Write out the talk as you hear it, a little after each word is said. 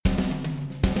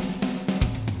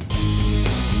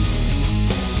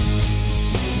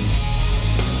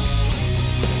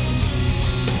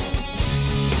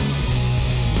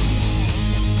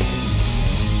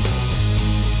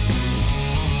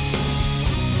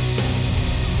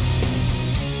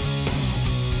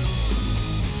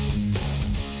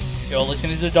You're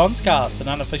listening to Don's Cast, an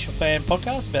unofficial fan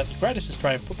podcast about the greatest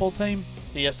Australian football team,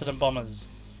 the Essendon Bombers.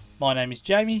 My name is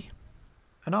Jamie.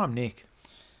 And I'm Nick.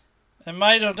 And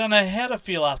mate, I don't know how to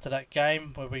feel after that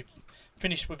game where we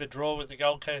finished with a draw with the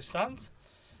Gold Coast Suns.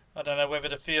 I don't know whether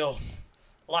to feel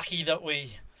lucky that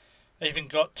we even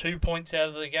got 2 points out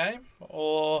of the game,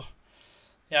 or,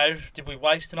 did we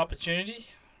waste an opportunity?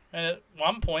 And at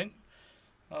one point,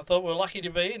 I thought we were lucky to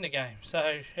be in the game.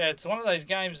 So, it's one of those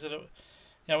games that,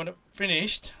 when it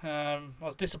finished, I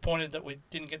was disappointed that we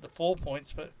didn't get the 4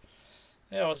 points, but,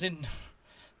 I was in,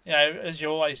 as you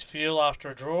always feel after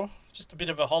a draw, just a bit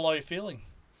of a hollow feeling.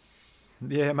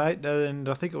 Yeah, mate, and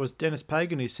I think it was Dennis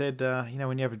Pagan who said,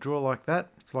 when you have a draw like that,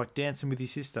 it's like dancing with your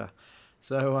sister.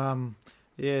 So,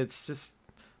 it's just,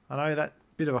 I know that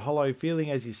bit of a hollow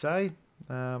feeling, as you say,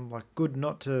 like good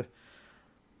not to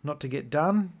get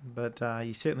done, but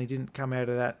you certainly didn't come out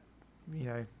of that,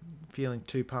 feeling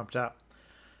too pumped up.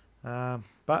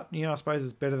 But, I suppose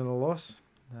it's better than a loss,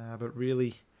 but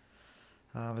really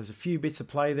there's a few bits of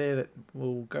play there that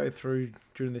we'll go through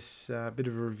during this bit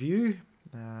of a review,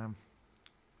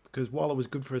 because while it was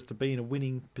good for us to be in a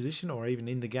winning position or even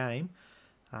in the game,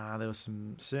 there was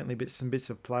some bits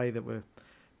of play that were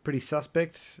pretty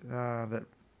suspect that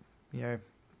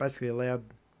basically allowed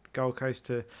Gold Coast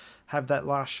to have that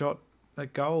last shot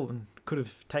at goal and could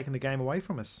have taken the game away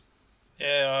from us.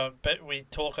 Yeah, I bet we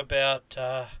talk about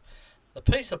the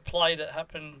piece of play that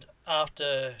happened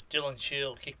after Dylan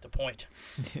Shield kicked the point.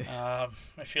 Yeah.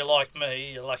 If you're like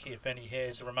me, you're lucky if any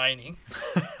hairs are remaining.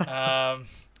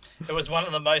 It was one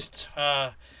of the most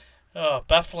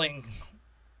baffling,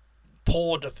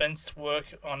 poor defence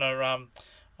work on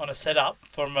a setup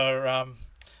from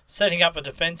setting up a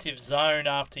defensive zone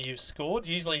after you've scored.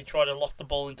 Usually you try to lock the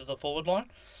ball into the forward line.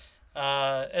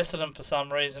 Essendon, for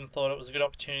some reason, thought it was a good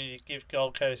opportunity to give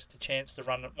Gold Coast a chance to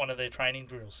run one of their training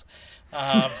drills.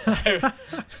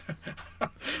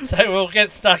 So we'll get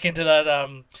stuck into that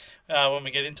when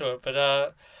we get into it.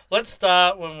 But let's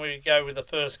start when we go with the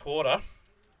first quarter.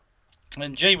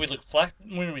 And we looked flat.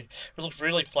 We looked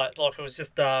really flat. Like it was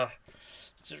just a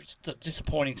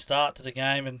disappointing start to the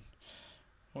game, and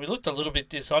we looked a little bit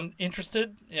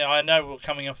disinterested. I know we're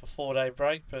coming off a 4-day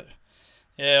break, but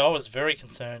I was very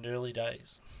concerned early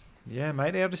days. Yeah,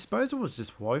 mate, our disposal was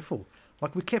just woeful.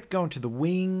 Like we kept going to the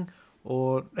wing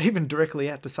or even directly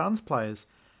out to Suns players.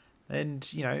 And,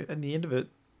 in the end of it,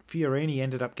 Fiorini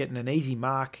ended up getting an easy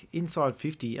mark inside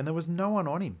 50 and there was no one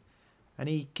on him. And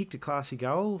he kicked a classy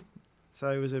goal,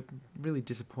 so it was a really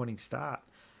disappointing start.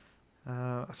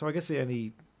 So I guess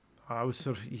I was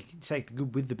sort of, you can take the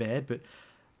good with the bad, but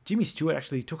Jimmy Stewart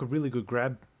actually took a really good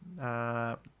grab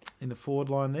in the forward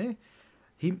line there.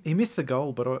 He missed the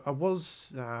goal, but I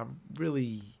was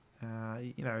really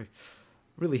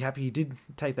happy he did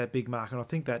take that big mark, and I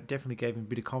think that definitely gave him a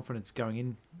bit of confidence going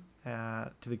in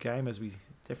to the game, as we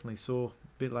definitely saw a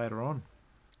bit later on.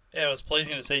 Yeah, it was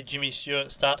pleasing to see Jimmy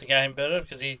Stewart start the game better,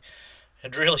 because he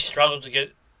had really struggled to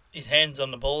get his hands on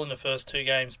the ball in the first 2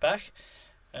 games back.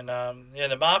 And,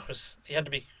 the mark he had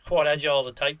to be quite agile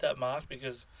to take that mark,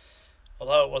 because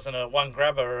although it wasn't a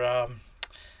one-grabber,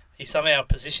 he somehow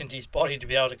positioned his body to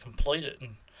be able to complete it.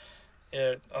 And,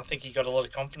 I think he got a lot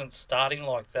of confidence starting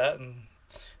like that, and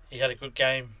he had a good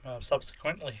game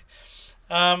subsequently.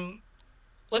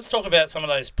 Let's talk about some of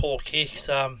those poor kicks.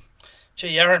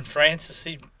 Aaron Francis,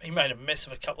 he made a mess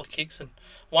of a couple of kicks, and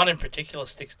one in particular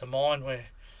sticks to mind where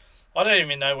I don't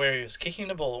even know where he was kicking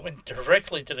the ball. It went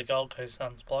directly to the Gold Coast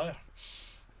Suns player.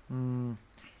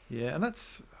 Yeah, and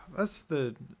that's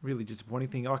the really disappointing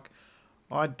thing.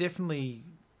 I definitely,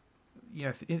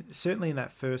 certainly in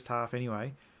that first half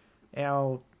anyway,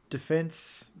 our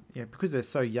defence, because they're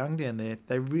so young down there,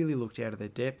 they really looked out of their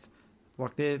depth.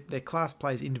 Like they're class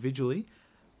players individually,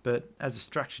 but as a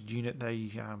structured unit,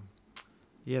 they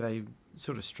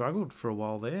sort of struggled for a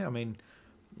while there. I mean,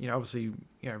 obviously,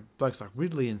 blokes like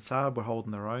Ridley and Saab were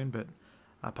holding their own, but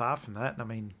apart from that, I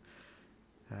mean,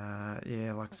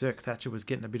 like Zerk Thatcher was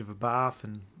getting a bit of a bath,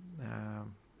 and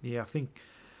I think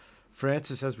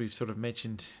Francis, as we've sort of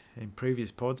mentioned in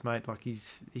previous pods, mate, like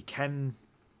he can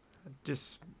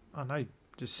just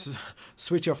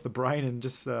switch off the brain and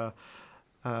just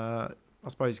I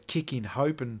suppose kick in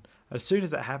hope, and as soon as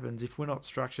that happens, if we're not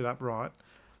structured up right,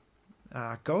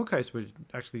 Gold Coast were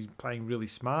actually playing really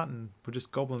smart and were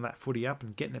just gobbling that footy up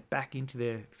and getting it back into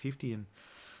their 50 and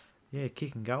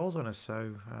kicking goals on us.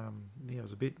 So it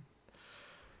was a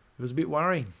bit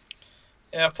worrying.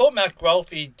 Yeah, I thought Matt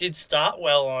Guelphy did start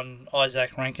well on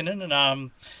Isaac Rankinen,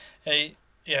 and he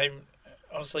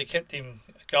obviously kept him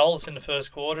goalless in the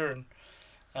first quarter, and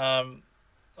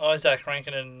Isaac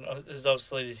Rankinen is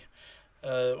obviously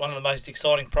one of the most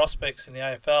exciting prospects in the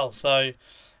AFL. So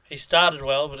he started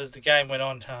well, but as the game went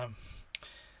on,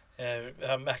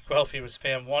 Mac Guelfi was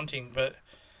found wanting. But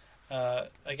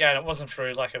again, it wasn't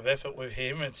through lack of effort with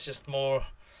him. It's just more.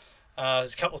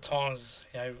 There's a couple of times,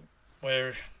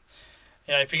 where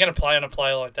if you're going to play on a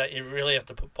player like that, you really have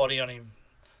to put body on him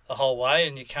the whole way,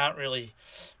 and you can't really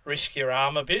risk your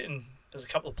arm a bit. And there's a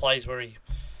couple of plays where he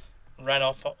ran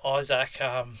off Isaac,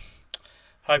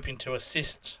 hoping to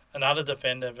assist another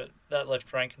defender, but that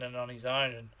left Rankinen on his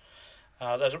own, and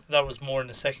that was more in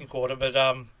the second quarter. But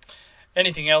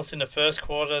anything else in the first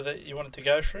quarter that you wanted to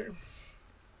go through?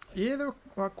 Yeah, there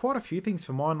were quite a few things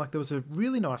for mine. Like, there was a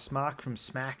really nice mark from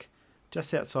Smack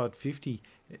just outside 50.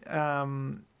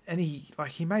 And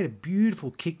he made a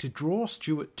beautiful kick to draw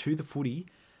Stewart to the footy,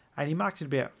 and he marked it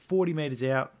about 40 metres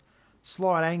out,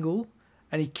 slight angle,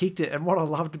 and he kicked it. And what I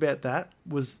loved about that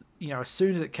was, as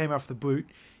soon as it came off the boot,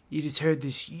 you just heard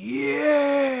this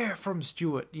yeah from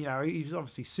Stewart. He was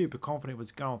obviously super confident it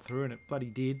was going through, and it bloody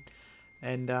did.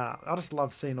 And I just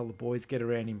love seeing all the boys get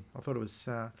around him. I thought it was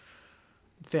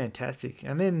fantastic.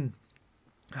 And then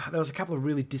there was a couple of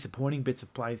really disappointing bits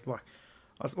of play,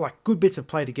 like good bits of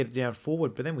play to get it down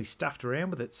forward, but then we stuffed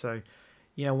around with it. So,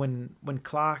 when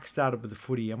Clark started with the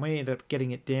footy and we ended up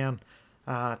getting it down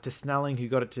to Snelling, who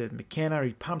got it to McKenna,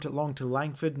 he pumped it long to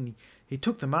Langford, and he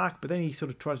took the mark, but then he sort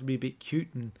of tried to be a bit cute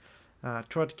and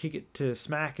tried to kick it to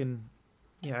Smack, and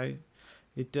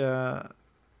it didn't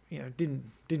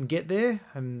get there,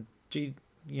 and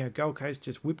Gold Coast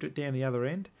just whipped it down the other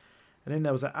end. And then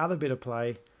there was that other bit of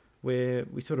play where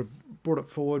we sort of brought it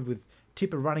forward with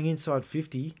Tipper running inside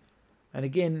 50, and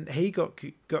again he got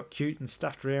cute and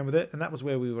stuffed around with it, and that was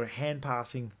where we were hand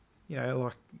passing,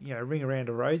 ring around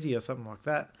a Rosie or something like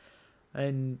that,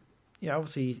 and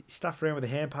obviously stuffed around with the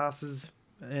hand passes,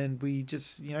 and we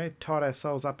just tied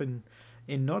ourselves up in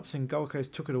knots, and Gold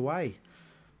Coast took it away.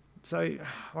 So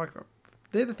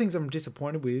they're the things I'm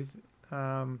disappointed with.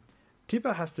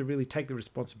 Tipper has to really take the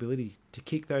responsibility to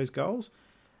kick those goals,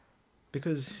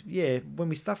 because, when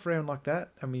we stuff around like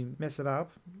that and we mess it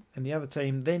up and the other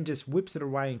team then just whips it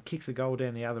away and kicks a goal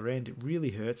down the other end, it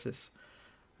really hurts us.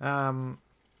 I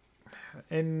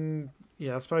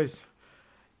suppose,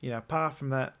 apart from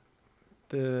that,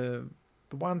 the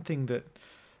one thing that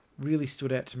really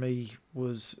stood out to me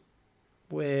was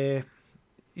where,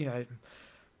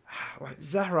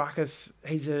 Zaharakis,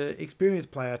 he's an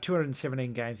experienced player,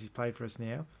 217 games he's played for us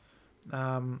now,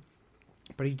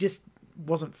 but he just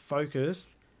wasn't focused.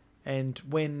 And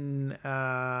when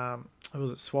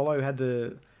Swallow had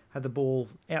the ball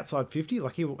outside 50,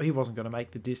 he wasn't going to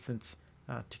make the distance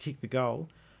to kick the goal,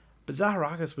 but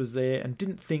Zaharakis was there and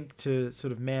didn't think to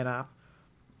sort of man up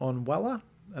on Weller,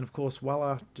 and of course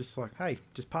Weller just hey,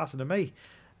 just pass it to me,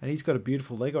 and he's got a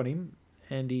beautiful leg on him,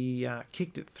 and he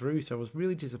kicked it through. So it was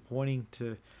really disappointing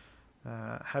to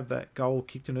have that goal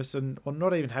kicked on us, or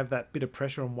not even have that bit of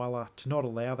pressure on Weller to not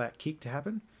allow that kick to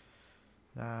happen.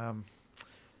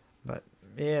 But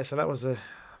yeah, so that was a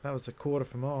quarter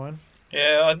for mine.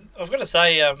 Yeah, I've got to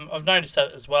say, I've noticed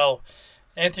that as well.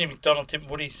 Anthony McDonald, Tim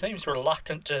Woody seems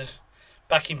reluctant to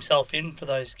back himself in for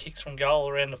those kicks from goal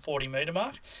around the 40-metre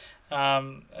mark,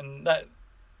 and that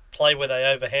play where they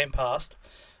overhand passed.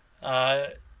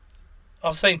 I've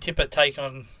seen Tipper take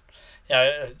on,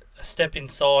 a step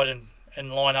inside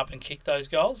and line up and kick those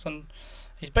goals, and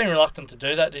he's been reluctant to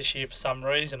do that this year for some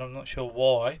reason. I'm not sure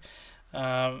why.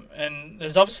 And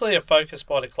there's obviously a focus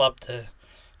by the club to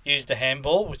use the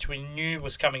handball, which we knew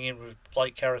was coming in with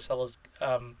Blake Caracella's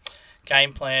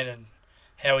game plan and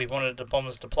how he wanted the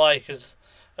Bombers to play, because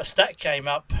a stat came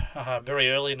up very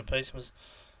early in the piece, was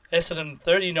Essendon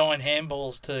 39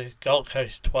 handballs to Gold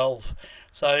Coast 12.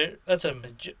 So that's a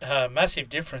massive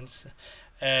difference.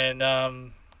 And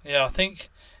I think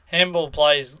handball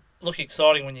plays look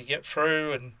exciting when you get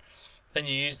through and then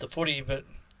you use the footy, but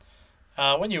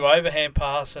when you overhand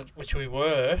pass, which we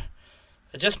were,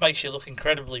 it just makes you look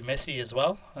incredibly messy as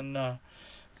well. And I'm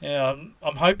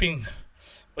hoping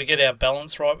we get our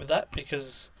balance right with that,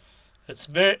 because it's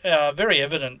very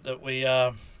evident that we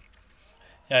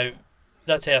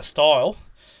that's our style,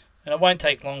 and it won't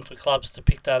take long for clubs to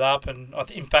pick that up. And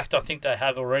in fact, I think they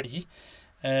have already.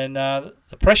 And the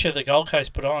pressure the Gold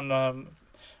Coast put on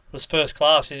was first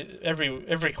class.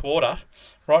 Every quarter,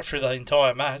 right through the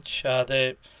entire match,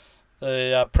 the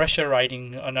pressure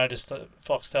rating I noticed that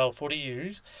Foxtel Footy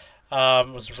used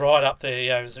was right up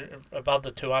there. It was above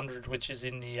the 200, which is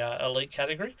in the elite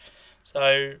category.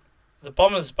 So the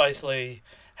Bombers basically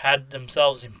had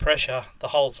themselves in pressure the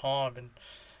whole time, and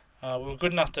we were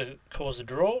good enough to cause a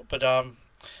draw. But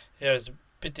it was a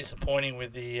bit disappointing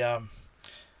with the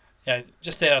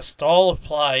just our style of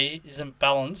play isn't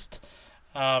balanced,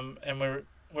 and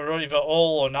we're either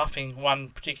all or nothing one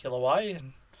particular way,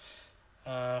 and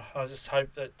I just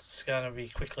hope that it's going to be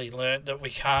quickly learnt that we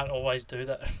can't always do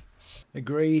that.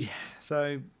 Agreed.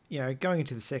 So, going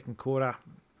into the second quarter,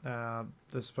 I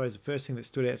suppose the first thing that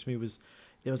stood out to me was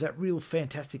there was that real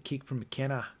fantastic kick from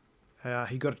McKenna.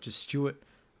 He got it to Stewart,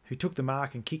 who took the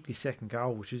mark and kicked his second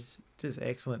goal, which is just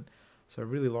excellent. So I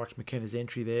really liked McKenna's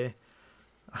entry there.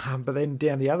 But then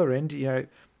down the other end,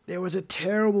 there was a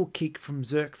terrible kick from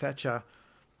Zerk Thatcher.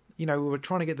 We were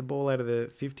trying to get the ball out of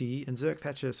the 50, and Zerk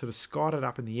Thatcher sort of skied it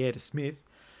up in the air to Smith,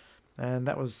 and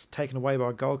that was taken away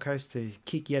by Gold Coast to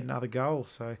kick yet another goal.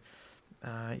 So,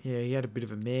 he had a bit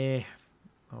of a mare,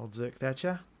 old Zerk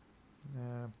Thatcher.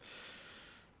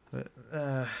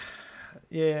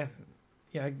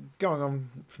 Going on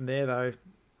from there, though,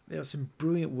 there was some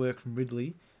brilliant work from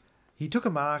Ridley. He took a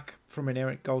mark from an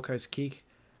errant Gold Coast kick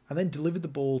and then delivered the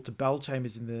ball to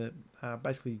Bellchambers in the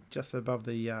basically just above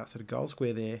the sort of goal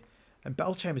square there. And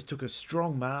Bellchambers took a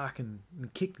strong mark and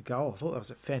kicked the goal. I thought that was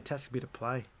a fantastic bit of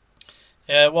play.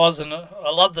 Yeah, it was, and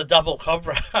I love the double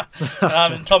cobra.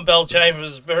 And Tom Bellchambers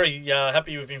was very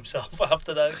happy with himself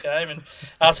after that game, and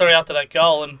after that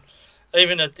goal, and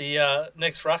even at the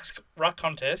next ruck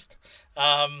contest,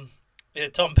 Tom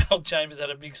Bellchambers had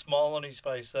a big smile on his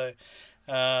face. So,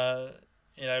 I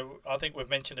think we've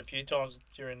mentioned a few times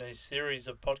during these series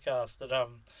of podcasts that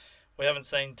we haven't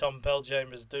seen Tom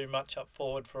Bellchambers do much up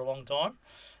forward for a long time.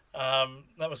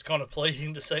 That was kind of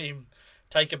pleasing to see him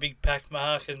take a big pack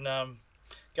mark and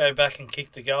go back and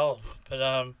kick the goal.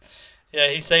 But,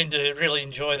 he seemed to really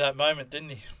enjoy that moment, didn't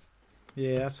he?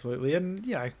 Yeah, absolutely. And,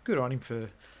 good on him for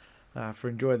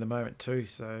enjoying the moment too.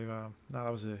 So,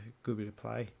 that was a good bit of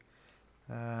play.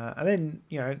 And then,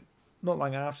 not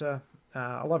long after,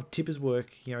 I love Tipper's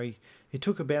work. He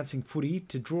took a bouncing footy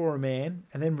to draw a man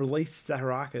and then released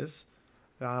Zaharakis,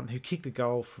 who kicked the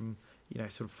goal from,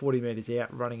 sort of 40 metres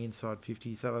out, running inside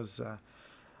 50. So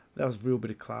that was a real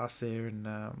bit of class there. And,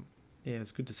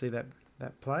 it's good to see that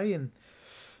play. And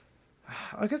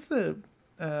I guess the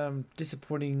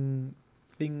disappointing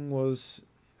thing was,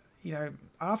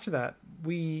 after that,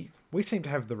 we seemed to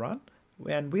have the run.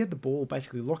 And we had the ball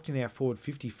basically locked in our forward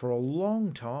 50 for a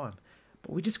long time,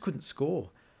 but we just couldn't score.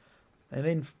 And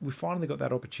then we finally got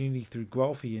that opportunity through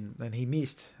Guelphy, and he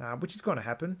missed, which is going to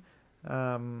happen.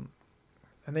 And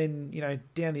then,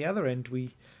 down the other end,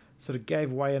 we sort of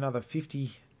gave away another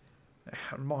 50.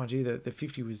 Mind you, the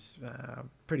 50 was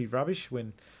pretty rubbish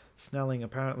when Snelling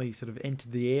apparently sort of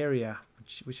entered the area,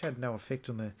 which had no effect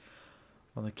on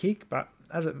the kick. But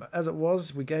as it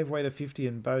was, we gave away the 50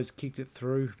 and Bose kicked it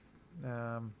through.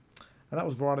 And that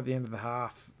was right at the end of the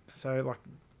half. So,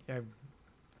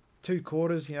 2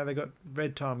 quarters, they got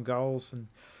red time goals, and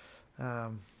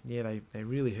they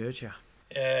really hurt you.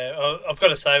 Yeah, I've got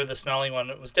to say with the Snelling one,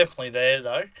 it was definitely there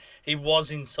though. He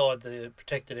was inside the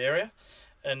protected area,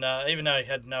 and even though he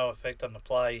had no effect on the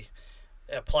play,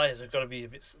 our players have got to be a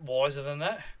bit wiser than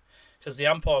that, because the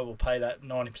umpire will pay that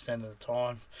 90% of the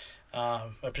time.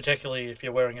 Particularly if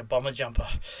you're wearing a Bomber jumper.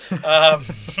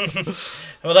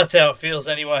 Well, that's how it feels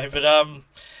anyway. But,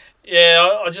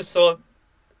 I just thought,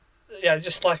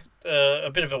 just like a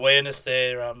bit of awareness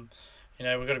there.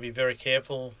 We've got to be very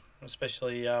careful,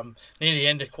 especially near the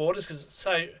end of quarters, because it's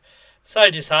so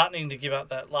disheartening to give up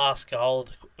that last goal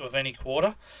of any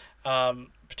quarter,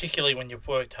 particularly when you've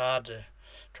worked hard to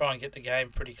try and get the game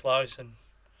pretty close. And,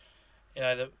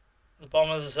 the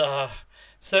Bombers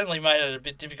certainly made it a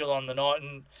bit difficult on the night,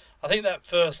 and I think that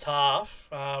first half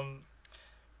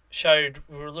showed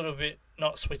we were a little bit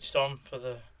not switched on for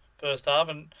the first half,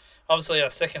 and obviously our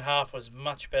second half was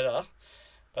much better,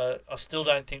 but I still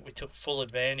don't think we took full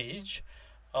advantage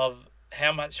of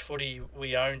how much footy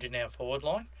we owned in our forward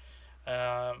line.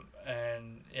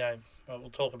 We'll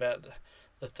talk about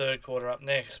the third quarter up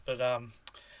next, but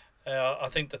I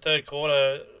think the third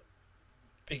quarter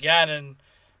began, and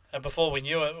before we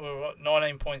knew it, we were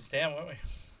 19 points down, weren't we?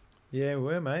 Yeah, we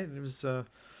were, mate. It was,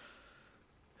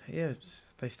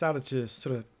 they started to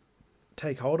sort of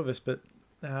take hold of us, but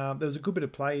there was a good bit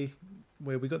of play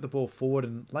where we got the ball forward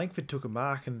and Langford took a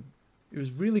mark, and it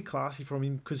was really classy from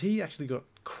him because he actually got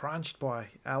crunched by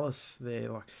Alice there,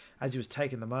 as he was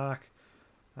taking the mark.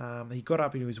 He got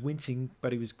up and he was wincing,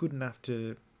 but he was good enough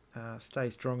to stay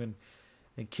strong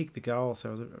and kick the goal. So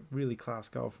it was a really class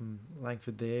goal from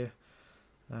Langford there.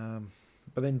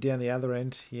 But then down the other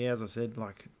end, as I said,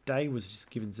 Day was just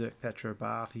giving Zerk Thatcher a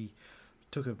bath. He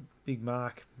took a big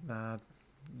mark,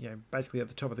 basically at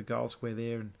the top of the goal square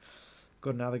there, and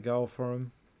got another goal for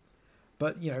him.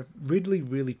 But, Ridley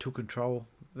really took control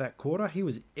that quarter. He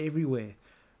was everywhere.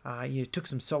 Took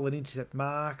some solid intercept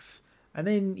marks, and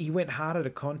then he went hard at a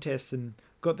contest and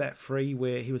got that free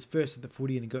where he was first at the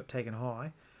footy and he got taken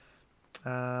high.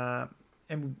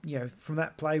 And from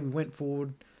that play we went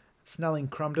forward. Snelling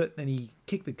crumbed it and he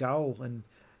kicked the goal. And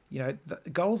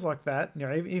goals like that,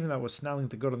 even though it was Snelling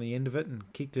that got on the end of it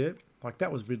and kicked it, like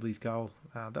that was Ridley's goal.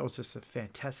 That was just a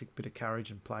fantastic bit of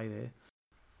courage and play there.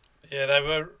 Yeah, they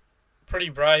were pretty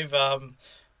brave.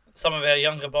 Some of our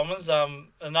younger Bombers.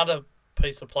 Another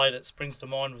piece of play that springs to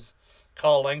mind was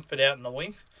Kyle Langford out in the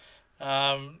wing.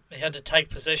 He had to take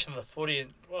possession of the footy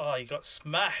and he got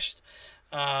smashed.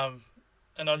 And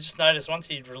I just noticed once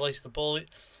he'd released the ball,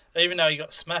 even though he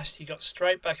got smashed, he got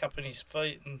straight back up on his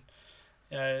feet. And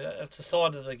it's a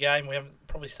side of the game we haven't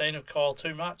probably seen of Kyle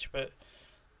too much, but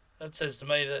that says to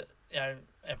me that our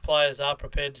players are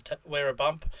prepared to wear a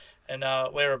bump and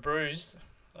wear a bruise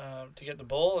to get the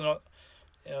ball. And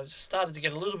I just started to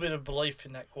get a little bit of belief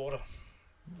in that quarter.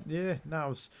 Yeah, no, it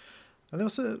was, and there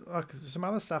was like some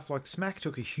other stuff. Like Smack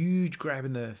took a huge grab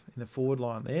in the forward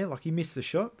line there. Like he missed the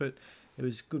shot, but it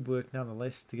was good work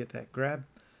nonetheless to get that grab.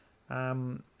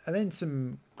 And then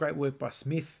some great work by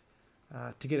Smith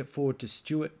to get it forward to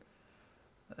Stewart.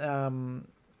 And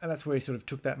that's where he sort of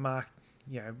took that mark,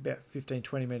 about 15,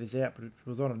 20 metres out, but it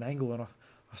was on an angle. And I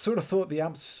sort of thought the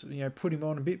umps, put him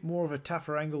on a bit more of a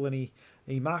tougher angle than he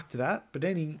marked it at. But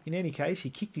in any case, he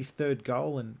kicked his third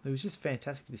goal, and it was just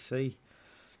fantastic to see.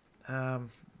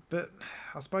 But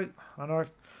I suppose, I know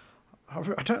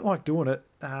I don't like doing it,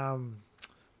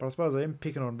 but I suppose I am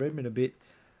picking on Redmond a bit.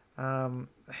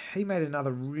 He made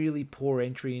another really poor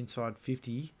entry inside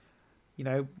 50.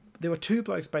 There were two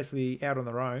blokes basically out on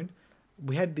their own.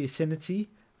 We had the ascendancy.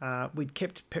 We'd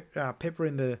kept Pepper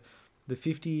in the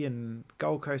 50 and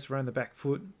Gold Coast around the back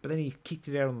foot, but then he kicked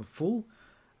it out on the full.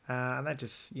 And that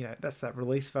just, that's that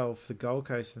release valve for the Gold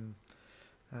Coast. And,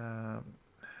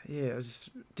 it was just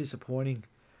disappointing.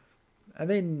 And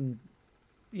then,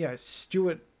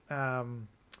 Stewart,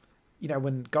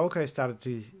 when Gold Coast started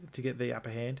to get the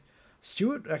upper hand,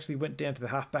 Stewart actually went down to the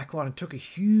half-back line and took a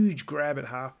huge grab at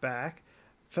half-back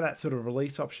for that sort of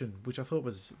release option, which I thought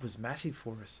was massive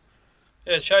for us.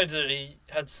 Yeah, it showed that he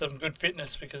had some good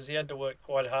fitness because he had to work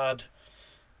quite hard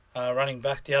running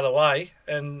back the other way.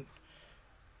 And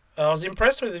I was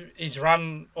impressed with his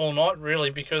run all night, really,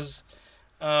 because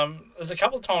there's a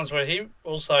couple of times where he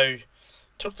also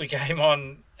took the game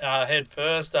on head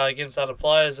first against other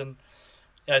players and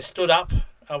stood up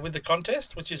with the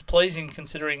contest, which is pleasing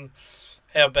considering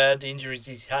how bad the injuries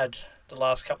he's had the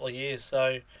last couple of years.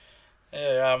 So,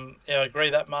 I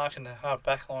agree that mark in the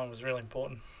half-back line was really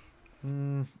important.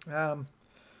 But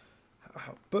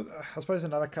I suppose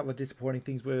another couple of disappointing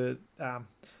things were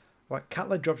like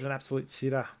Cutler dropped an absolute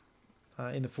sitter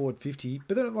in the forward 50,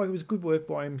 but then it was good work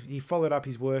by him. He followed up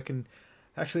his work and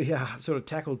actually sort of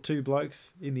tackled two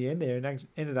blokes in the end there and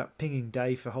ended up pinging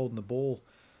Dave for holding the ball.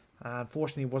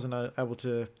 Unfortunately, he wasn't able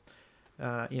to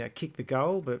kick the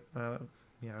goal, but it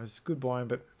was good by him.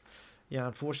 But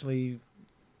unfortunately,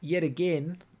 yet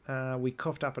again, we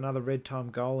coughed up another red time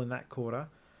goal in that quarter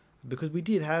because we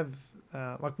did have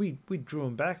we drew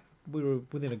him back. We were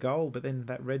within a goal, but then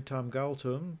that red time goal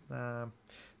to him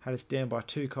had us down by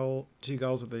two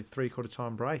goals at the 3/4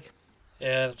 time break.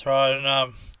 Yeah, that's right.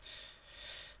 And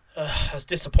it was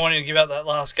disappointing to give up that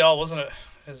last goal, wasn't it?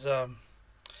 Because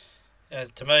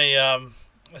to me,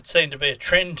 it seemed to be a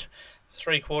trend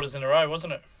 3 quarters in a row,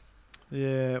 wasn't it?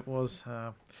 Yeah, it was.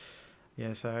 So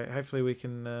hopefully we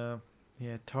can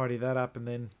tidy that up, and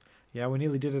then we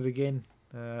nearly did it again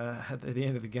at the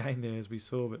end of the game there, as we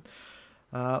saw. But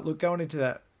look, going into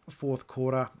that fourth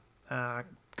quarter,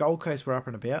 Gold Coast were up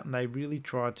and about, and they really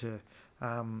tried to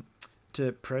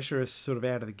pressure us sort of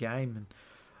out of the game. And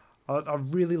I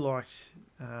really liked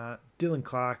Dylan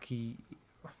Clark. He's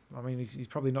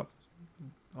probably not,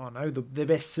 the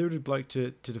best suited bloke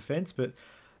to defence, but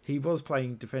he was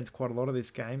playing defence quite a lot of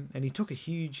this game, and he took a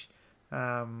huge, he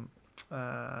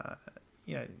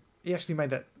actually made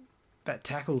that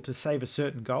tackle to save a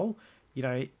certain goal.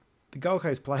 The Gold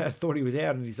Coast player thought he was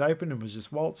out and he's open and was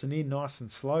just waltzing in nice and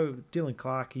slow. Dylan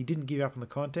Clark, he didn't give up on the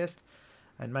contest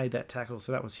and made that tackle,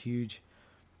 so that was huge.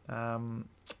 And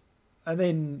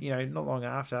then, not long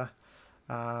after,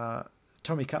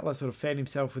 Tommy Cutler sort of found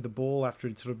himself with the ball after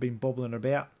he'd sort of been bobbling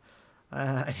about.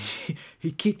 And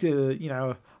he kicked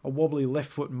a wobbly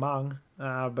left foot mung,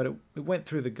 but it went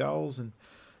through the goals and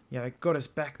got us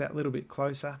back that little bit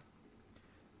closer.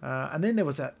 And then there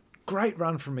was that great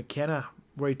run from McKenna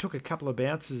where he took a couple of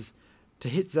bounces to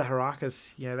hit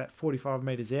Zaharakis, that 45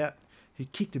 metres out. He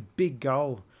kicked a big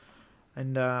goal.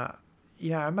 And,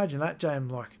 imagine that, James,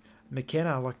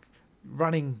 McKenna,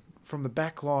 running from the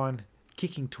back line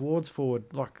kicking towards forward.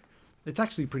 Like, it's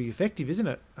actually pretty effective, isn't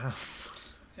it?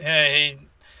 Yeah,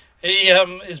 he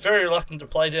is very reluctant to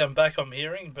play down back, I'm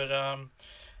hearing, but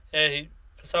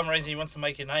for some reason he wants to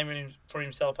make a name for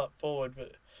himself up forward.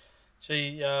 But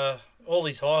gee, all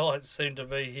his highlights seem to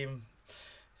be him,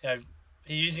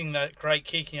 using that great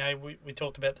kick. We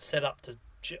talked about the setup to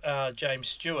James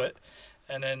Stewart,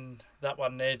 and then that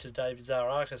one there to David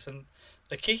Zaharakis, and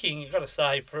the kicking, you've got to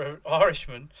say, for an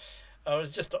Irishman,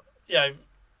 was just,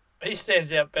 he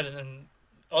stands out better than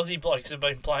Aussie blokes have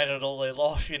been playing it all their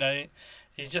life. He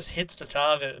just hits the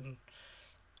target and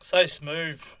so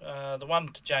smooth. The one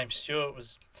to James Stewart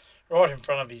was right in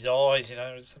front of his eyes. It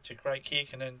was such a great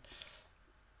kick, and then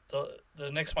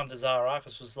the next one to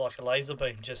Zaharakis was like a laser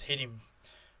beam, just hit him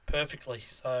perfectly.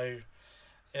 So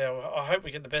I hope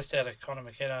we get the best out of Conor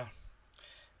McKenna,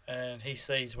 and he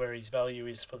sees where his value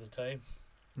is for the team.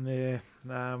 Yeah.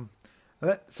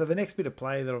 So the next bit of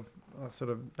play that I've sort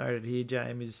of noted here,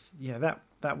 James, is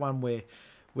that one where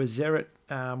Zeret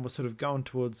was sort of going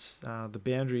towards the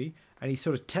boundary, and he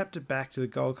sort of tapped it back to the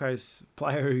Gold Coast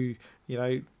player who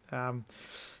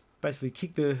basically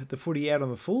kicked the footy out on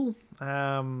the full,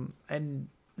 and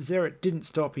Zeret didn't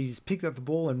stop. He just picked up the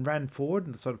ball and ran forward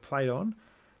and sort of played on,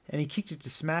 and he kicked it to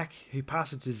Smack, who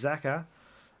passed it to Zaka,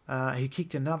 who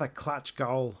kicked another clutch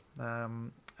goal.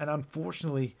 And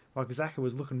unfortunately, Zaka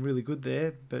was looking really good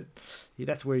there, but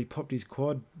that's where he popped his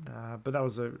quad. But that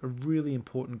was a really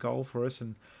important goal for us,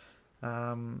 and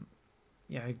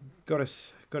got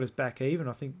us back even,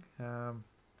 I think,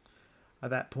 at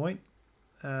that point.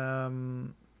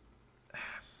 And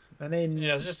then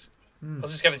I was just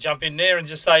going to jump in there and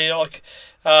just say, isn't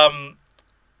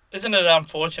it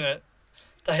unfortunate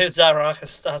David Zaharakis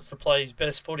starts to play his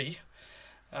best footy,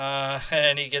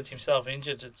 and he gets himself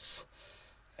injured? It's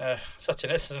such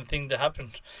an Essendon thing to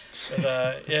happen,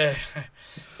 but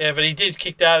but he did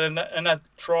kick that, and that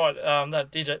tried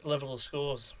that did level the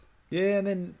scores. Yeah, and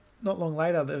then not long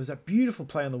later there was that beautiful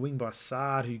play on the wing by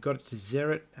Sard, who got it to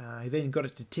Zeret. He then got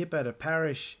it to Tipper, to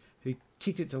Parrish, who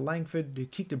kicked it to Langford, who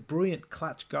kicked a brilliant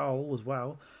clutch goal as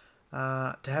well,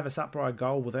 to have us upright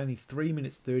goal with only 3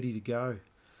 minutes 30 to go.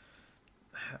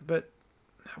 But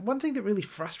one thing that really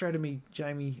frustrated me,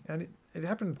 Jamie, and it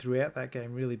happened throughout that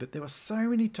game really, but there were so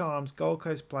many times Gold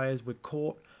Coast players were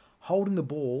caught holding the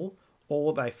ball,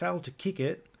 or they failed to kick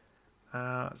it,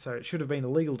 so it should have been a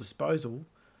legal disposal.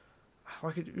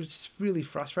 It was just really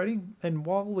frustrating. And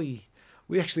while we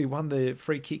actually won the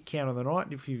free kick count on the night,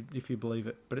 if you believe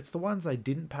it, but it's the ones they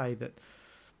didn't pay that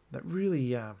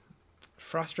really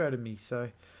frustrated me. So,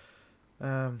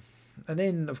 and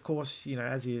then of course,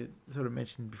 as you sort of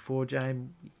mentioned before,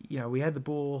 James, we had the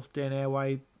ball down our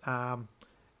way. Ben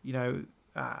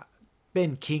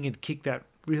King had kicked that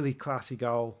really classy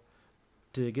goal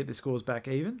to get the scores back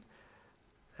even,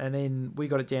 and then we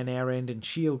got it down our end, and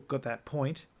Shield got that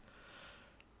point.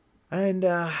 And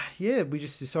we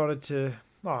just decided to,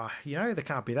 there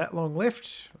can't be that long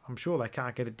left. I'm sure they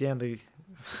can't get it down the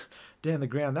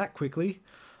ground that quickly.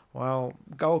 Well,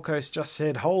 Gold Coast just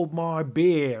said, "Hold my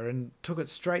beer," and took it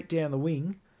straight down the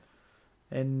wing.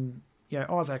 And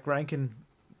Isaac Rankin,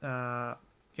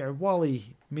 while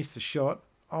he missed the shot,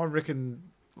 I reckon,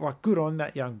 good on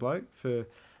that young bloke for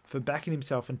backing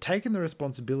himself and taking the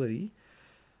responsibility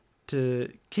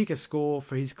to kick a score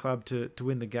for his club to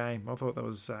win the game. I thought that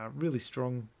was really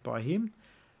strong by him.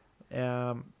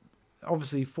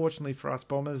 Obviously, fortunately for us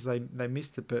Bombers, they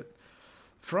missed it, but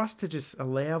for us to just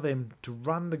allow them to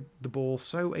run the ball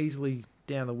so easily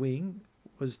down the wing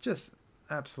was just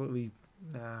absolutely,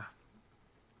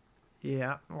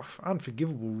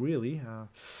 unforgivable, really. How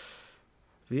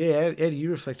do you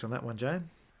reflect on that one, Jane?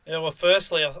 Yeah, well,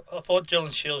 firstly, I thought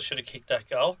Dylan Shields should have kicked that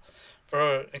goal.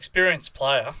 For an experienced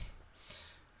player,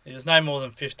 he was no more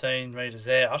than 15 metres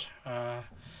out. I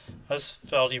just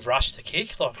felt he rushed the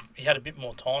kick. He had a bit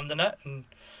more time than that. And,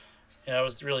 it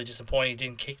was really disappointing he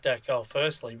didn't kick that goal,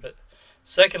 firstly. But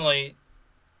secondly,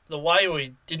 the way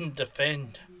we didn't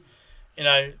defend,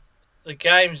 the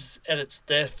game's at its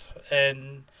depth,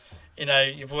 and,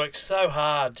 you've worked so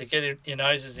hard to get your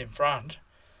noses in front.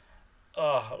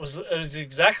 It was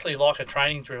exactly like a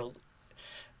training drill,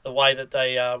 the way that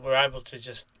they were able to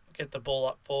just get the ball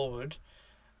up forward.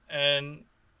 And,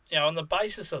 on the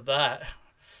basis of that,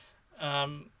 I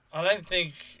don't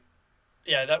think,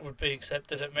 that would be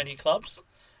accepted at many clubs.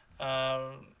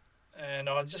 And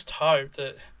I just hope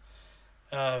that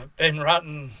Ben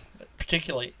Rutten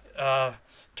particularly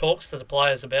talks to the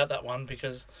players about that one,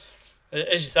 because,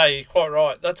 as you say, you're quite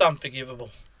right, that's unforgivable.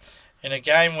 In a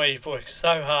game where you've worked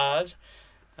so hard,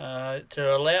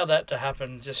 To allow that to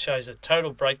happen just shows a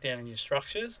total breakdown in your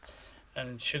structures, and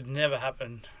it should never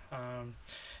happen.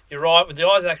 You're right with the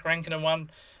Isaac Rankinen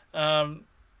one.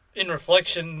 In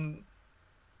reflection,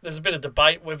 there's a bit of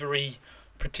debate whether he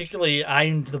particularly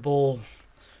aimed the ball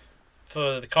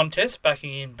for the contest,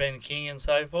 backing in Ben King and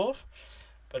so forth.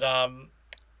 But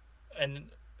and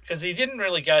because he didn't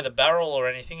really go the barrel or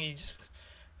anything, he just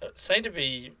seemed to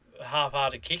be a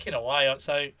half-hearted kick in a way.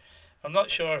 So I'm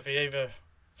not sure if he either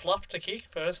fluffed a kick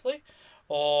firstly,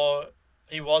 or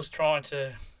he was trying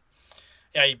to,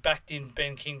 he backed in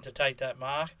Ben King to take that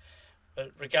mark.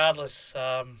 But regardless,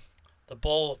 the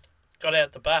ball got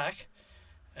out the back,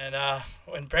 and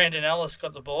when Brandon Ellis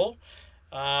got the ball,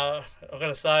 I've got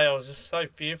to say I was just so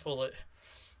fearful that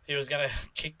he was going to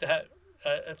kick that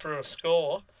for a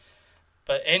score.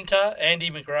 But enter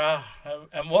Andy McGrath,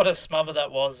 and what a smother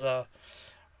that was.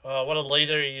 What a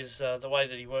leader he is, the way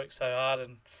that he worked so hard,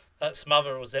 and that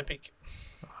smother was epic.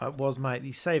 It was, mate.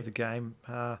 He saved the game.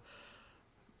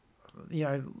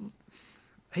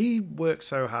 He works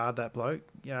so hard, that bloke.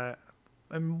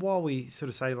 And while we sort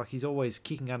of say like he's always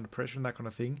kicking under pressure and that kind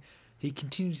of thing, he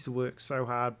continues to work so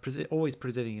hard, always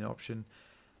presenting an option.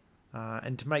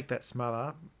 And to make that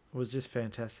smother was just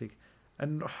fantastic.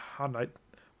 And I don't know,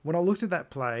 when I looked at that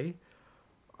play,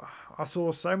 I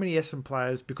saw so many Essendon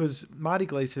players, because Marty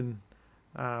Gleeson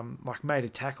made a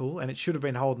tackle and it should have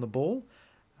been holding the ball,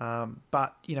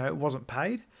 but it wasn't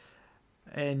paid,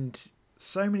 and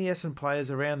so many Essendon players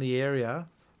around the area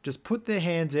just put their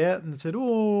hands out and said,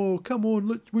 "Oh, come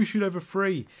on, we should have a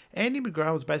free." Andy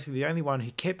McGrath was basically the only one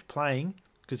who kept playing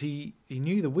because he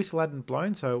knew the whistle hadn't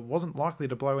blown, so it wasn't likely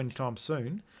to blow anytime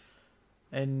soon,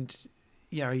 and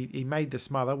he made the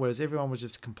smother, whereas everyone was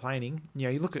just complaining.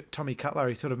 You look at Tommy Cutler;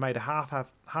 he sort of made a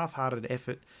half-hearted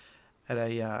effort at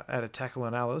a tackle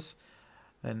on Alice,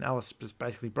 and Alice just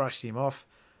basically brushed him off.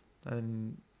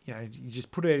 And you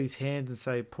just put out his hands and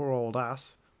say, "Poor old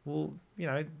us." Well,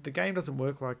 the game doesn't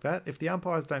work like that. If the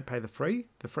umpires don't pay the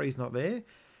free's not there,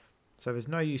 so there's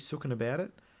no use sooking about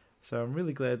it. So I'm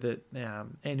really glad that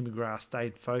Andy McGrath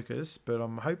stayed focused, but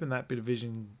I'm hoping that bit of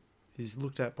vision is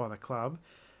looked at by the club,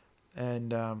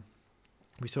 and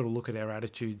we sort of look at our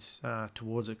attitudes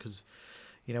towards it, because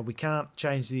we can't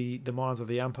change the minds of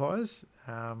the umpires,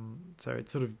 so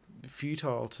it's sort of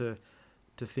futile to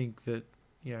think that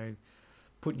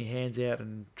putting your hands out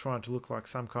and trying to look like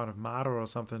some kind of martyr or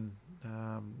something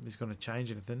is going to change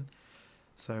anything.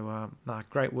 So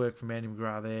great work from Andy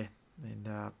McGrath there, and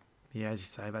as you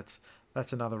say, that's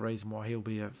another reason why he'll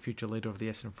be a future leader of the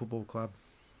Essendon Football Club.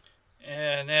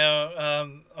 Yeah,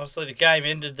 now, obviously the game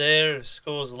ended there,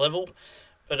 scores level,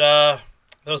 but there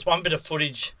was one bit of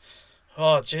footage,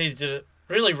 did it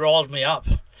really riled me up.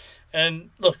 And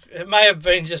look, it may have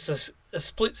been just a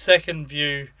split-second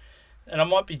view, and I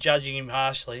might be judging him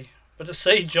harshly, but to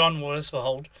see John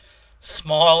Worsfold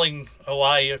smiling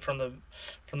away from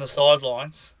the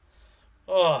sidelines,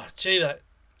 that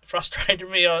frustrated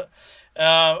me. I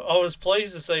was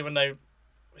pleased to see when they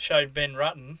showed Ben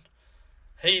Rutten.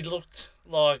 He looked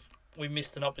like we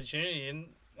missed an opportunity, and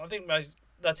I think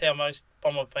that's how most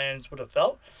Bomber fans would have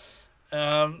felt.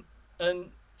 And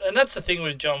that's the thing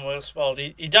with John Worsfold.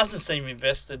 He doesn't seem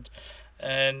invested,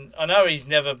 and I know he's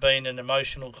never been an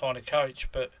emotional kind of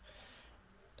coach, but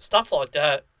stuff like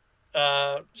that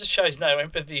just shows no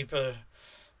empathy for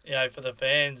the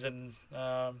fans, and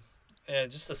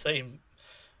just to see him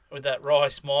with that wry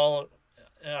smile,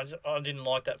 I didn't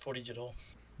like that footage at all.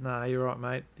 No, you're right,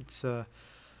 mate. It's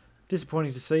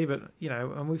disappointing to see, but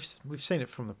and we've seen it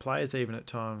from the players even at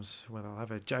times, where they'll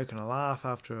have a joke and a laugh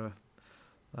after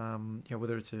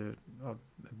whether it's a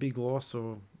big loss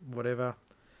or whatever,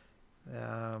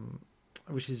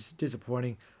 which is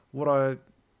disappointing. I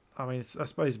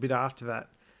suppose a bit after that,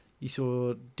 you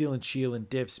saw Dylan Shield and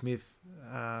Dev Smith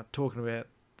talking about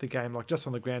the game, like just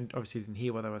on the ground. Obviously, didn't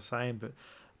hear what they were saying, but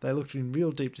they looked in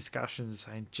real deep discussions,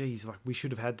 saying, "Geez, like we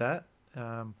should have had that,"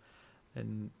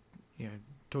 and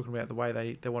talking about the way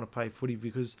they want to play footy,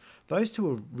 because those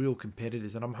two are real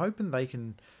competitors, and I'm hoping they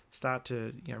can start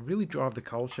to really drive the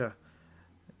culture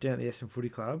down at the Essendon Footy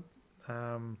Club,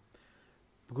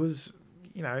 because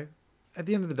at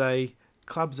the end of the day,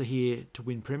 clubs are here to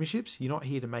win premierships. You're not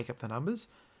here to make up the numbers.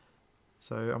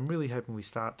 So I'm really hoping we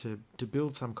start to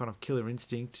build some kind of killer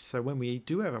instinct, so when we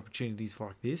do have opportunities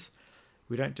like this,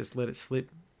 we don't just let it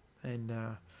slip, and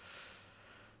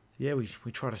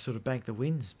we try to sort of bank the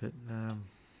wins. But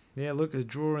look, a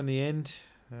draw in the end.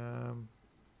 All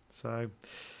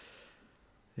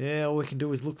we can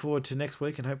do is look forward to next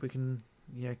week and hope we can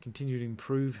continue to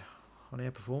improve on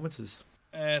our performances.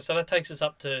 So that takes us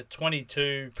up to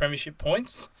 22 premiership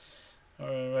points.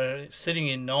 We're sitting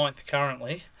in ninth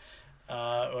currently.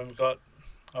 We've got,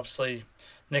 obviously,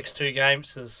 next two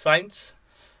games the Saints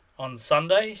on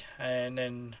Sunday, and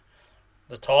then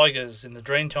the Tigers in the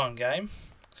Dreamtime game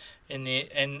in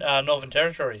Northern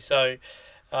Territory. So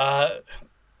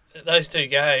those two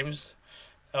games,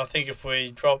 I think if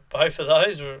we drop both of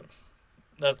those,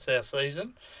 that's our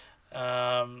season.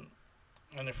 And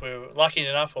if we're lucky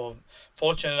enough or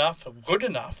fortunate enough or good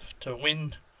enough to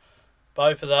win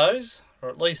both of those, or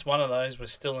at least one of those, we're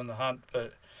still in the hunt.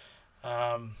 But,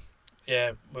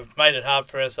 we've made it hard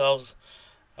for ourselves.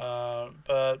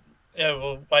 But,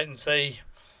 we'll wait and see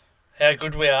how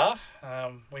good we are.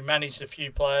 We managed a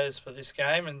few players for this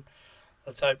game, and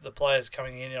let's hope the players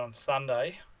coming in on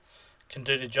Sunday can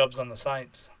do the jobs on the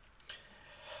Saints.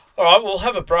 All right, we'll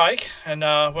have a break, and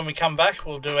when we come back,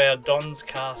 we'll do our Don's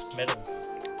Cast medal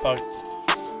votes.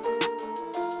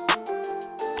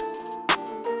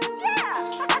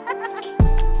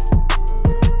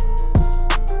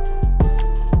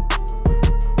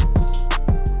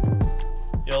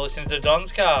 You're listening to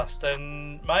Don's Cast,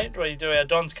 and mate, we do our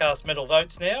Don's Cast medal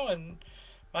votes now, and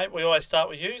mate, we always start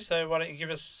with you, so why don't you give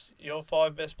us your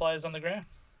 5 best players on the ground?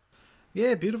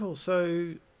 Yeah, beautiful.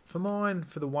 So for mine,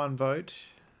 for the one vote,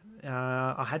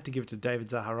 I had to give it to David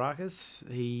Zaharakis.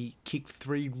 He kicked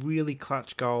 3 really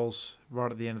clutch goals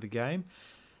right at the end of the game.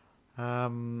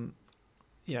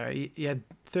 He had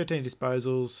 13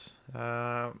 disposals,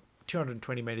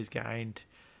 220 metres gained,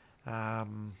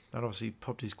 and obviously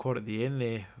popped his quad at the end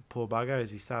there, poor bugger,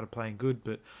 as he started playing good.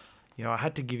 But I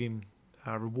had to give him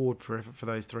a reward for effort for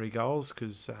those 3 goals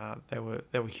because they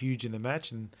were huge in the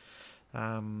match. And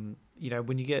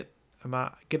when you get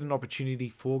an opportunity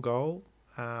for goal,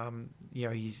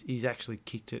 he's actually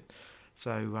kicked it.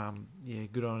 So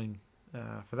good on him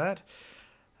for that.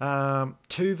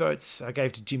 2 votes I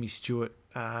gave to Jimmy Stewart.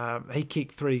 He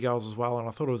kicked 3 goals as well, and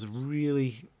I thought it was a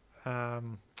really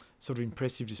sort of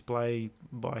impressive display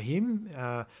by him.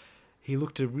 He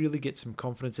looked to really get some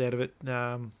confidence out of it.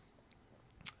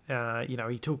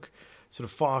 He took sort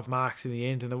of 5 marks in the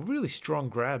end, and they were really strong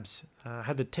grabs.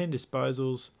 Had the 10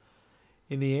 disposals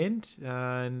in the end,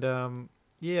 and I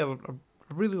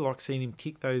really like seeing him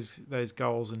kick those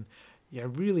goals, and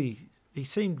really he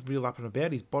seemed real up and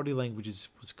about. His body language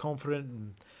was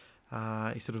confident,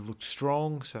 and he sort of looked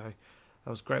strong. So that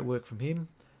was great work from him.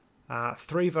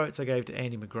 3 votes I gave to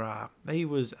Andy McGrath. He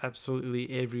was absolutely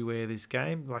everywhere this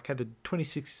game. Had the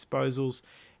 26 disposals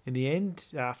in the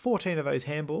end, 14 of those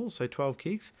handballs, so 12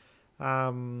 kicks.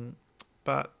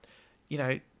 But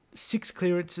 6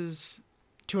 clearances,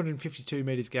 252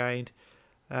 metres gained,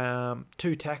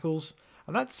 2 tackles,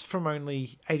 and that's from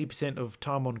only 80% of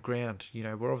time on ground.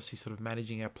 We're obviously sort of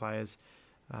managing our players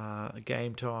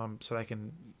game time so they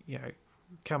can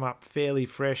come up fairly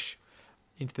fresh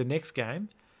into the next game.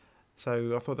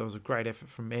 So I thought that was a great effort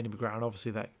from Andy McGrath, and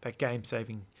obviously that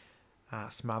game-saving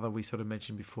smother we sort of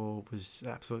mentioned before was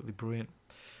absolutely brilliant.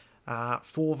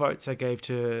 4 votes I gave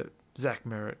to Zach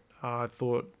Merritt. I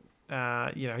thought,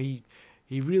 he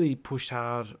really pushed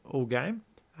hard all game.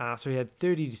 So he had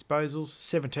 30 disposals,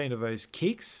 17 of those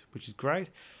kicks, which is great.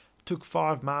 Took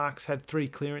 5 marks, had 3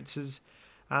 clearances,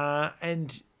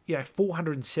 and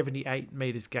 478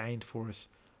 metres gained for us,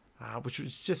 which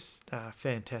was just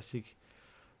fantastic.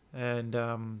 And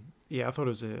I thought it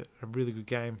was a really good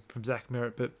game from Zach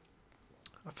Merritt. But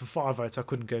for 5 votes, I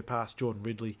couldn't go past Jordan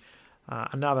Ridley.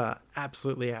 Another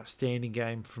absolutely outstanding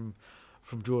game from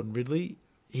Jordan Ridley.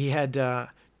 He had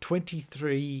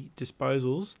 23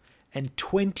 disposals and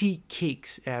 20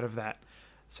 kicks out of that.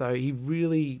 So he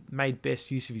really made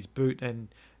best use of his boot, and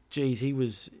he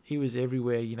was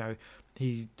everywhere.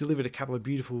 He delivered a couple of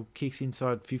beautiful kicks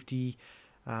inside 50.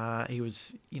 He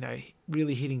was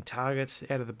really hitting targets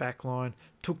out of the back line.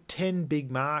 Took 10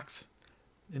 big marks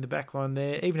in the back line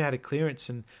there. Even had a clearance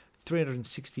and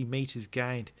 360 metres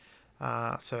gained.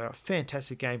 So a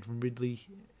fantastic game from Ridley,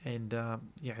 and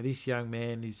this young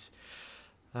man is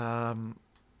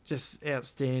just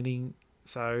outstanding.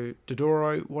 So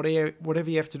Dodoro, whatever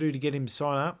you have to do to get him to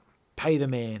sign up, pay the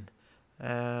man.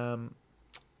 How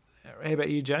about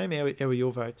you, James? How were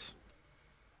your votes?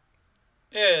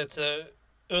 Yeah, it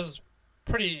was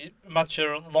pretty much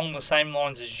along the same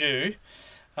lines as you.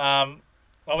 I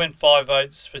went 5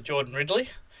 votes for Jordan Ridley.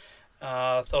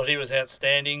 I thought he was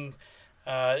outstanding.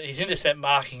 His intercept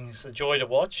marking is a joy to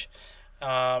watch.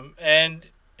 And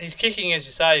his kicking, as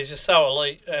you say, is just so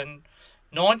elite. And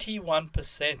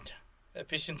 91%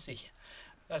 efficiency.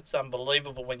 That's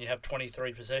unbelievable when you have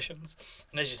 23 possessions.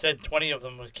 And as you said, 20 of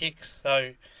them were kicks.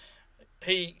 So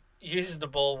he uses the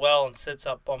ball well and sets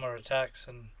up bomber attacks.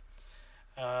 And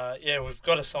we've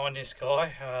got to sign this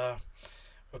guy.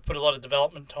 we've put a lot of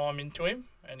development time into him,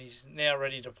 and he's now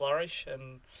ready to flourish.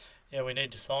 And yeah, we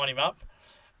need to sign him up.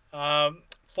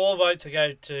 4 votes to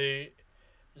go to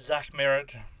Zach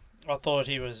Merritt. I thought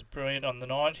he was brilliant on the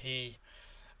night. He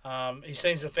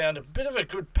seems to have found a bit of a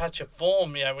good patch of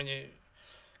form. When you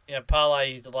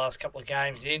parlay the last couple of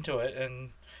games into it,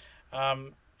 and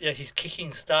his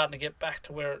kicking's starting to get back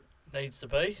to where it needs to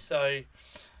be. So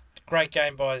great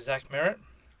game by Zach Merritt.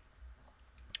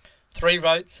 3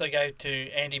 votes I gave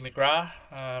to Andy McGrath.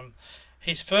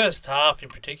 His first half in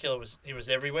particular was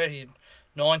everywhere. He had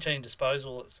 19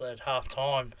 disposals at half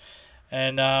time,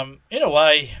 and in a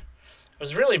way, it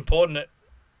was really important that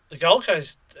the Gold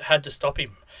Coast had to stop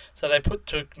him. So they put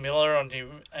Touk Miller on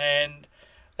him, and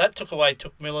that took away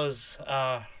Touk Miller's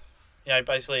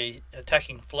basically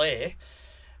attacking flair,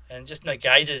 and just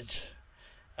negated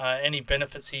any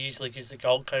benefits he usually gives the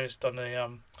Gold Coast on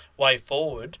the way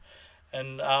forward.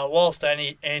 And whilst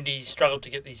Andy struggled to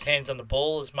get his hands on the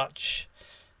ball as much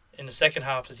in the second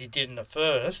half as he did in the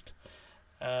first,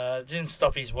 it didn't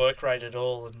stop his work rate at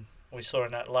all. And we saw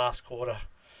in that last quarter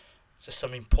just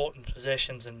some important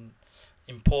possessions and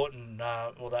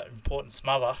that important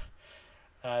smother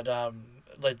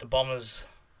led the Bombers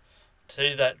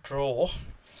to that draw.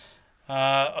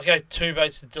 I gave 2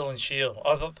 votes to Dylan Shield.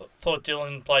 I thought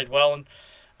Dylan played well, and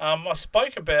I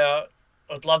spoke about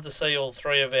I'd love to see all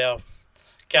 3 of our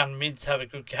gun mids have a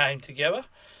good game together,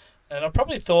 and I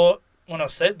probably thought when I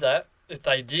said that if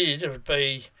they did, it would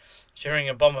be during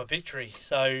a Bomber victory.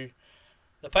 So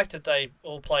the fact that they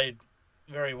all played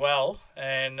very well,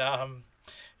 and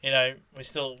we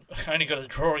still only got a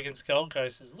draw against Gold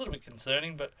Coast is a little bit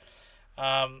concerning, but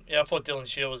I thought Dylan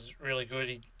Shield was really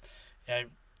good.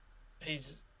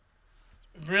 He's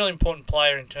a really important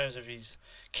player in terms of his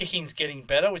kicking's getting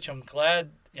better, which I'm glad.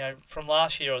 From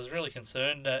last year I was really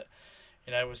concerned that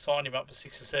we signed him up for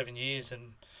 6 or 7 years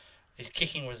and his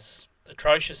kicking was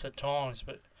atrocious at times.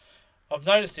 But I've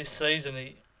noticed this season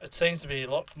it seems to be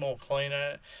a lot more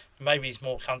cleaner. Maybe he's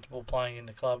more comfortable playing in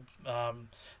the club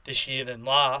this year than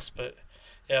last. But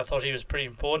I thought he was pretty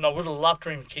important. I would have loved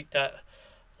for him to kick that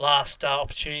last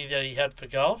opportunity that he had for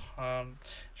goal,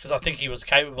 because I think he was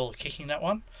capable of kicking that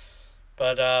one.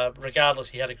 But regardless,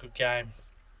 he had a good game.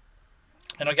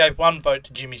 And I gave 1 vote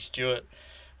to Jimmy Stewart.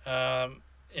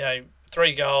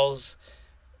 3 goals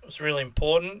was really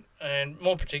important, and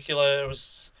more particular, it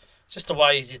was just the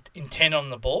way he's intent on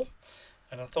the ball.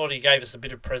 And I thought he gave us a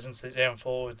bit of presence down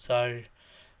forward. So,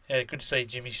 good to see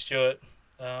Jimmy Stewart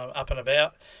up and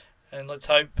about. And let's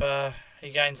hope he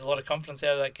gains a lot of confidence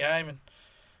out of that game and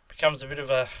becomes a bit of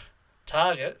a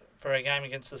target for our game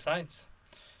against the Saints.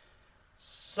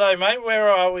 So, mate, where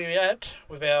are we at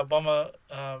with our Bomber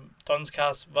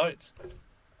Donscast votes?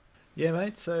 Yeah,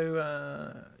 mate.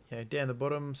 So, down the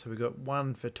bottom, so we've got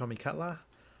 1 for Tommy Cutler,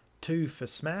 2 for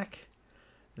Smack,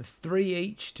 and 3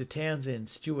 each to Townsend,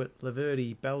 Stewart,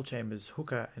 Laverty, Bellchambers,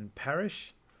 Hooker and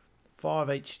Parrish, 5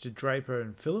 each to Draper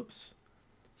and Phillips,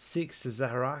 6 to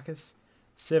Zaharakis,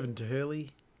 7 to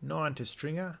Hurley, 9 to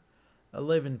Stringer,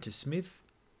 11 to Smith,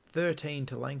 13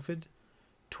 to Langford,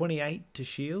 28 to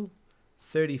Shield,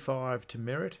 35 to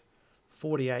Merritt,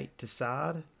 48 to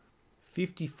Sard,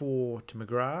 54 to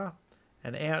McGrath,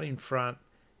 and out in front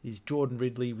is Jordan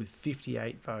Ridley with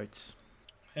 58 votes.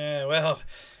 Yeah, well,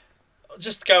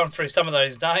 just going through some of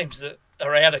those names that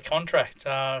are out of contract.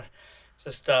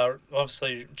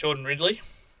 Obviously Jordan Ridley,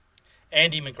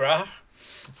 Andy McGrath,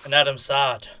 and Adam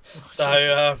Sard.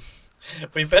 So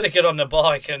we better get on the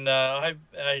bike, and I hope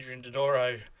Adrian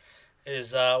Dodoro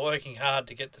is working hard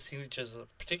to get the signatures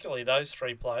of particularly those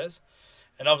 3 players.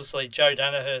 And obviously Joe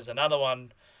Danaher is another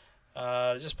one.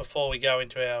 Just before we go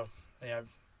into our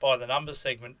by the numbers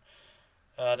segment,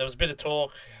 there was a bit of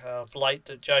talk of late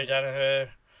that Joe Danaher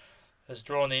has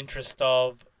drawn the interest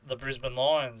of the Brisbane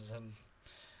Lions, and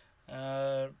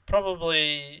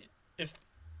probably if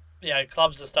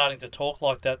clubs are starting to talk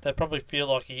like that, they probably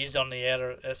feel like he is on the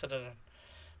outer Essendon and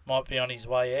might be on his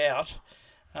way out.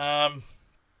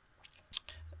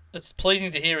 It's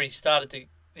pleasing to hear he started to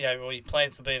he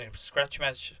plans to be in a scratch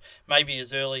match maybe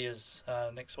as early as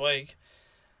next week.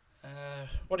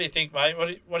 What do you think, mate? What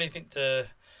do you think the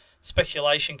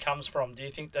speculation comes from? Do you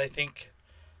think they think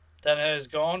Danaher's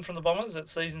gone from the Bombers at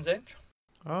season's end?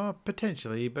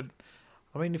 Potentially, but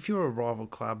I mean, if you're a rival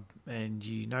club and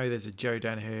you know there's a Joe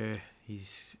Danaher,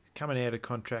 he's coming out of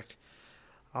contract,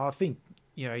 I think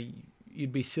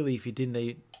you'd be silly if you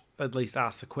didn't at least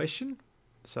ask the question.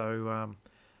 So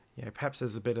perhaps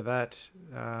there's a bit of that.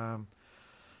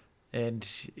 And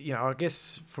I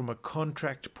guess from a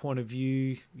contract point of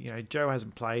view, Joe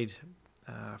hasn't played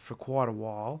for quite a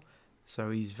while, so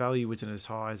his value isn't as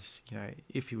high as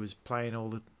if he was playing all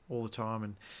the time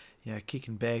and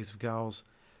kicking bags of goals.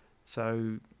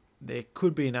 So there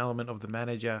could be an element of the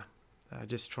manager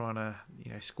just trying to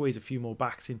squeeze a few more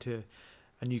bucks into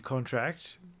a new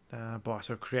contract by sort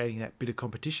of creating that bit of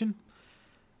competition.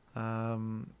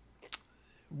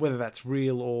 Whether that's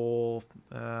real or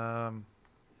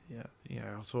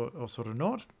sort of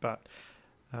not, but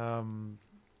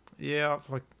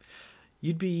like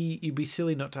you'd be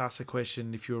silly not to ask the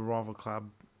question if you're a rival club.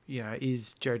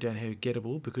 Is Joe Daniher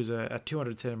gettable? Because a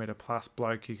 200 centimetre plus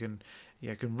bloke who can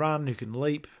run, who can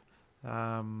leap,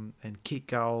 and kick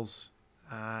goals.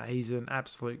 He's an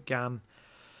absolute gun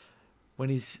when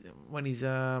he's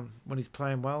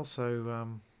playing well. So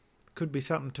could be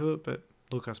something to it, but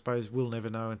look, I suppose we'll never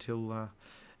know until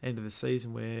end of the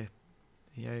season where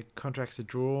contracts are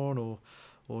drawn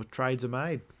or trades are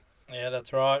made. Yeah,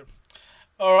 that's right.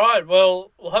 All right,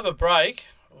 well, we'll have a break.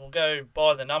 We'll go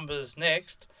by the numbers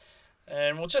next,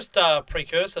 and we'll just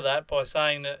precursor that by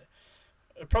saying that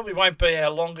it probably won't be our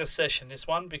longest session, this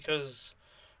one, because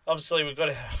obviously we've got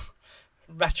our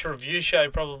match review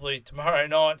show probably tomorrow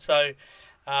night, so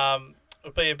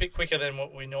it'll be a bit quicker than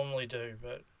what we normally do,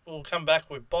 but we'll come back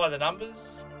with By the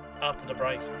Numbers after the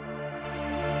break.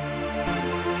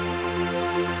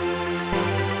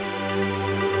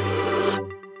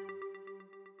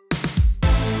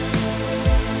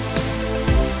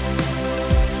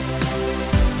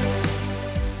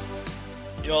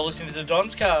 You're listening to the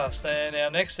Dons Cast, and our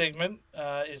next segment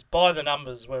is By the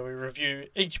Numbers, where we review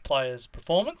each player's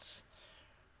performance,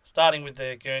 starting with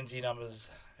their Guernsey numbers.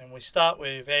 And we start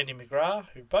with Andy McGrath,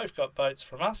 who both got votes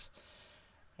from us.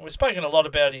 And we've spoken a lot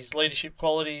about his leadership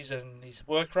qualities and his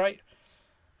work rate.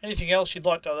 Anything else you'd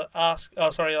like to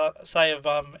say of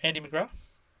Andy McGrath?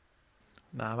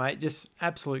 No, mate, just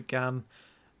absolute gun,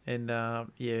 and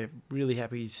really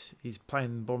happy he's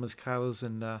playing Bombers colours,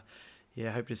 and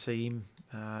hope to see him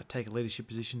take a leadership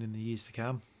position in the years to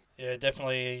come. Yeah,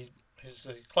 definitely, he's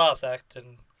a class act,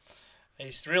 and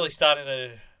he's really starting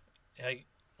to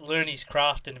learn his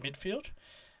craft in the midfield.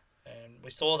 And we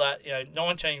saw that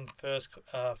 19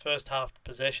 first half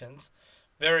possessions,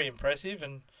 very impressive,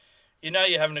 and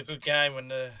you're having a good game when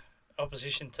the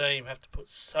opposition team have to put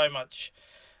so much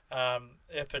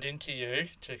effort into you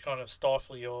to kind of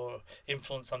stifle your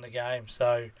influence on the game.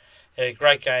 So,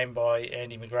 great game by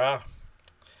Andy McGrath.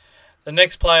 The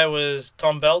next player was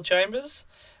Tom Bellchambers,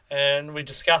 and we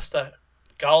discussed the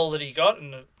goal that he got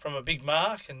from a big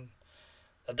mark and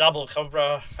a double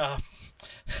cobra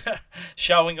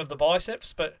showing of the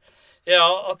biceps. But yeah,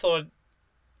 I thought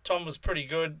Tom was pretty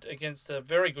good against a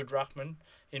very good ruckman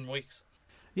in Wicks.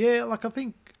 Yeah, I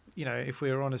think if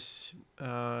we were honest,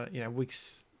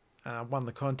 Wicks won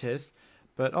the contest,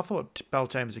 but I thought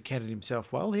Bellchambers accounted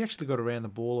himself well. He actually got around the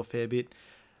ball a fair bit.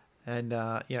 And,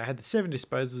 had the 7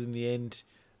 disposals in the end,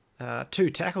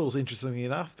 2 tackles, interestingly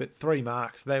enough, but 3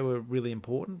 marks. They were really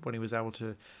important when he was able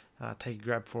to take a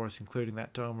grab for us, including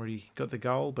that time where he got the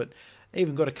goal. But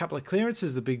even got a couple of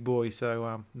clearances, the big boy. So,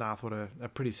 I thought a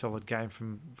pretty solid game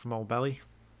from Old Bally.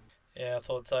 Yeah, I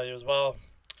thought so as well.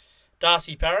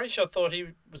 Darcy Parish, I thought he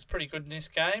was pretty good in this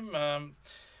game.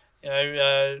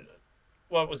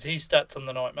 What was his stats on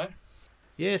the night, mate?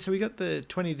 Yeah, so we got the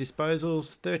 20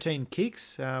 disposals, 13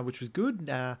 kicks, which was good.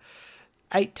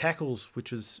 8 tackles,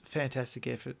 which was fantastic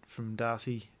effort from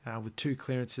Darcy, with 2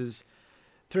 clearances,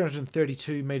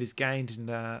 332 metres gained, and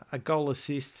a goal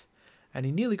assist. And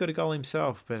he nearly got a goal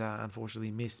himself, but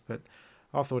unfortunately missed. But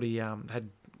I thought he had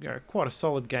quite a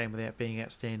solid game without being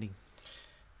outstanding.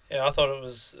 Yeah, I thought it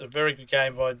was a very good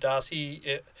game by Darcy.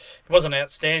 It wasn't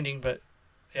outstanding, but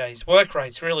his work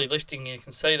rate's really lifting. You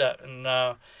can see that,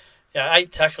 and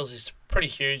 8 tackles is pretty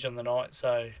huge on the night,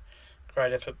 so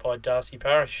great effort by Darcy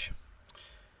Parish.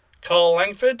 Cole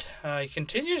Langford, he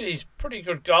continued his pretty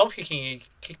good goal kicking. He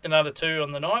kicked another 2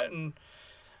 on the night, and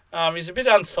he's a bit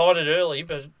unsighted early,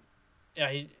 but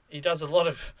he does a lot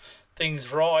of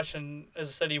things right, and as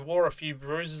I said, he wore a few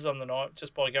bruises on the night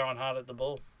just by going hard at the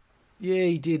ball. Yeah,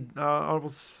 he did.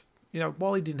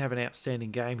 While he didn't have an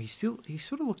outstanding game, he sort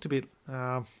of looked a bit,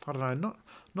 not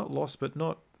lost, but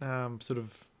not sort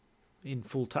of in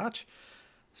full touch.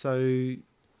 So, he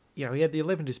had the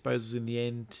 11 disposals in the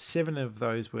end. 7 of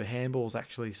those were handballs,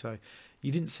 actually. So,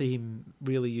 you didn't see him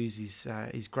really use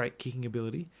his great kicking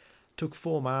ability. Took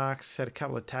 4 marks, had a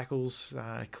couple of tackles,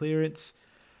 clearance.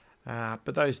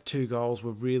 But those 2 goals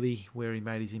were really where he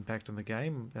made his impact on the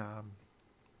game.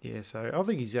 So I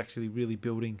think he's actually really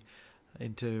building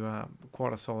into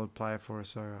quite a solid player for us.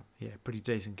 So, pretty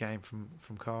decent game from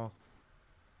Kyle.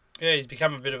 Yeah, he's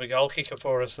become a bit of a goal kicker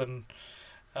for us, and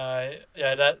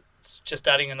that it's just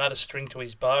adding another string to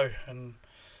his bow. And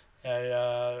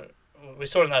we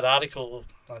saw in that article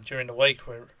during the week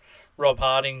where Rob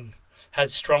Harding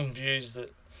had strong views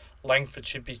that Langford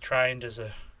should be trained as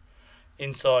a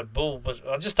inside bull, but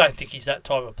I just don't think he's that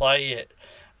type of player yet.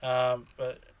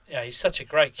 But he's such a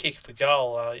great kick for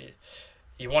goal.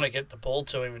 You want to get the ball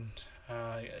to him, and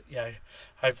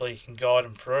hopefully you can guide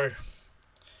him through.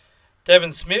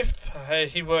 Devon Smith,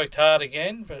 he worked hard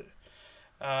again, but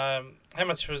how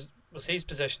much was his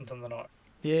possessions on the night?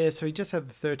 Yeah, so he just had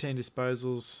the 13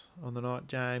 disposals on the night,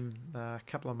 James. A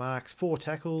couple of marks, 4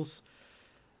 tackles,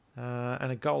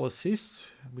 and a goal assist,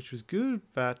 which was good.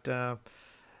 But, I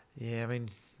mean,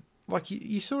 like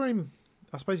you saw him,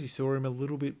 I suppose you saw him a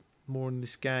little bit more in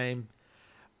this game,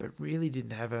 but really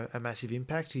didn't have a massive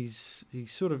impact. He's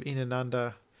sort of in and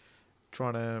under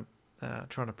trying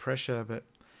to pressure, but,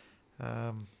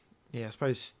 I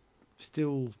suppose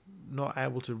still not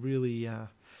able to really...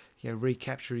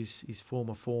 recapture his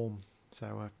former form.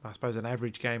 So I suppose an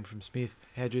average game from Smith.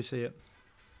 How do you see it?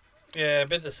 Yeah, a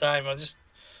bit the same.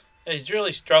 He's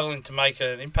really struggling to make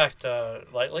an impact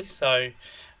lately. So,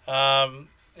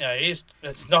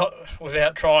 it's not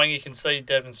without trying. You can see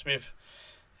Devon Smith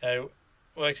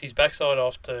works his backside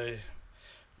off to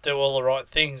do all the right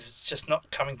things. It's just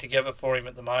not coming together for him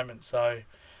at the moment. So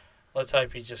let's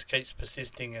hope he just keeps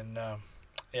persisting and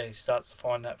he starts to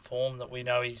find that form that we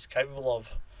know he's capable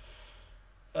of.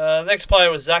 Next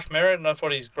player was Zach Merritt, and I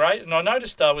thought he's great. And I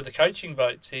noticed with the coaching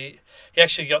votes, he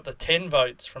actually got the 10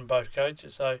 votes from both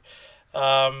coaches. So,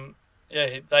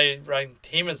 they ranked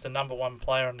him as the number one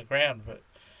player on the ground. But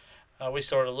we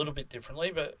saw it a little bit differently.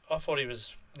 But I thought he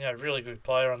was a really good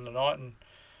player on the night. And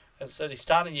as I said, he's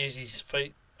starting to use his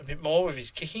feet a bit more with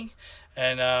his kicking.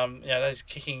 And, those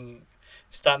kicking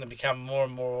is starting to become more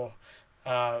and more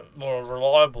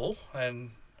reliable.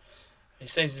 And he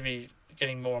seems to be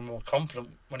getting more and more confident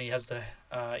when he has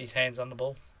his hands on the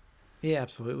ball. Yeah,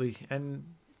 absolutely. And,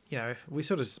 we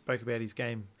sort of spoke about his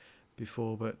game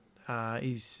before, but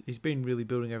he's been really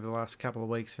building over the last couple of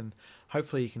weeks, and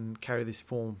hopefully he can carry this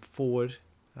form forward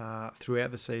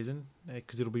throughout the season,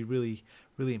 because it'll be really,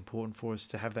 really important for us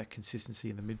to have that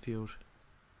consistency in the midfield.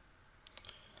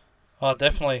 Oh,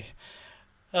 definitely.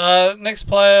 Next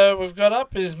player we've got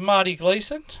up is Marty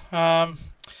Gleeson.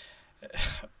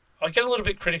 I get a little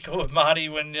bit critical of Marty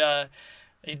when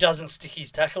he doesn't stick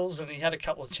his tackles, and he had a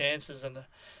couple of chances. And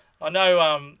I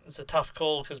know it's a tough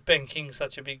call because Ben King's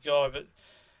such a big guy, but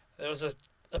there was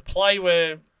a play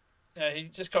where he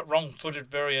just got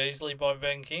wrong-footed very easily by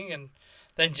Ben King and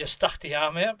then just stuck the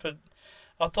arm out. But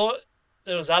I thought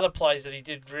there was other plays that he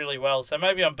did really well, so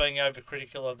maybe I'm being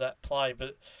overcritical of that play.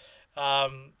 But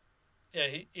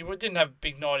he didn't have a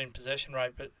big night in possession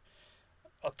rate, but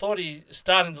I thought he's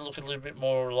starting to look a little bit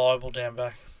more reliable down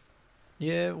back.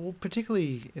 Yeah, well,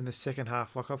 particularly in the second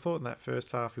half. Like I thought in that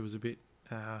first half, he was a bit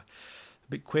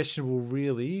questionable,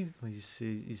 really,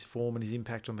 his form and his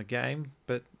impact on the game.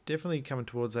 But definitely coming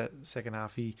towards that second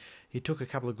half, he took a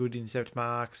couple of good intercept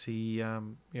marks. He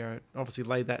obviously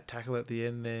laid that tackle at the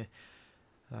end there.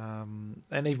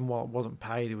 And even while it wasn't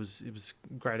paid, it was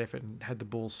great effort and had the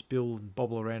ball spill and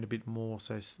bobble around a bit more,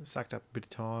 so sucked up a bit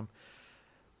of time.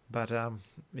 But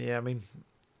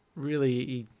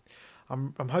really,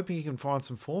 I'm hoping he can find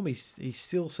some form. He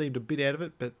still seemed a bit out of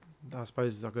it, but I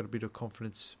suppose I've got a bit of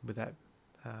confidence with that.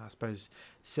 I suppose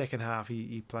second half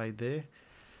he played there,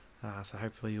 so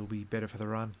hopefully he'll be better for the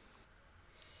run.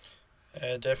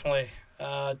 Yeah, definitely.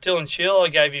 Dylan Shiel, I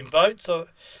gave him votes. I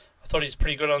thought he was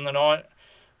pretty good on the night.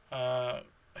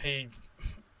 He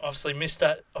obviously missed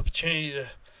that opportunity to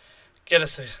get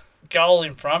us a goal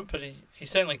in front, but he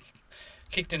certainly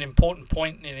kicked an important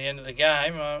point near the end of the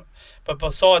game. But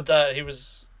beside that, he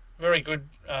was very good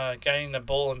gaining the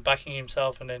ball and backing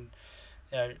himself, and then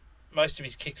most of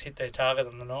his kicks hit their target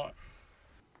on the night.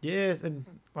 Yeah, and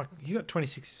he got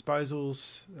 26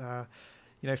 disposals,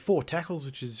 4 tackles,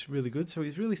 which is really good. So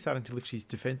he's really starting to lift his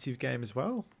defensive game as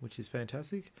well, which is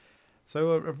fantastic.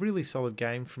 So a really solid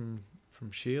game from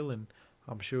Shiel, and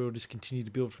I'm sure he'll just continue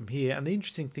to build from here. And the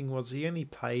interesting thing was he only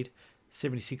played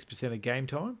 76% of game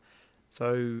time.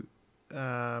 So,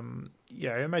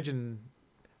 imagine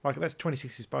that's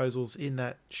 26 disposals in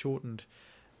that shortened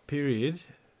period,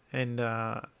 and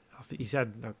I think he's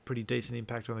had a pretty decent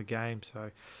impact on the game.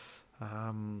 So,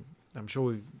 I'm sure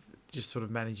we've just sort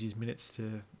of managed his minutes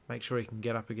to make sure he can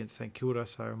get up against St Kilda.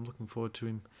 So I'm looking forward to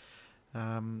him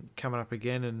coming up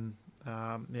again, and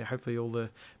hopefully all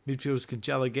the midfielders can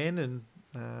gel again, and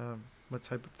let's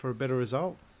hope for a better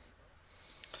result.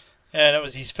 And it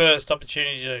was his first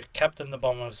opportunity to captain the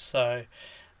Bombers, so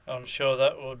I'm sure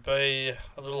that would be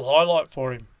a little highlight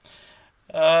for him.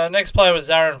 Next player was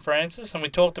Aaron Francis, and we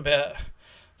talked about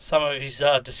some of his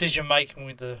decision making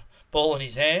with the ball in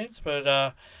his hands, but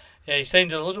yeah, he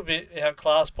seemed a little bit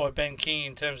outclassed by Ben King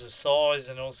in terms of size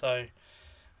and also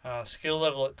skill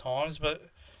level at times. But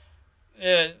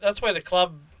yeah, that's where the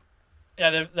club,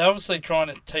 they're obviously trying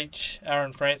to teach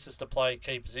Aaron Francis to play a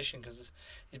key position because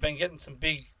he's been getting some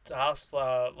big tasks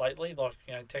lately, like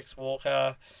Tex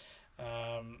Walker.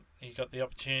 He got the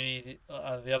opportunity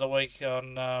the other week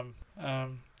on.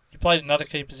 He played another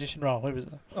key position role. Who was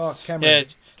it? Oh, Cameron. Yeah,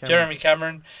 Cameron. Jeremy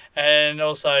Cameron, and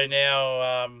also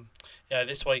now,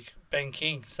 this week Ben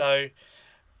King. So,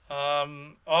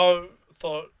 I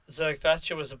thought Zerk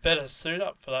Thatcher was a better suit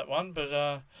up for that one, but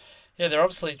they're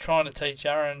obviously trying to teach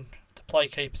Aaron to play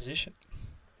key position.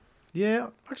 Yeah,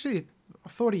 actually, I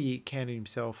thought he counted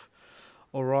himself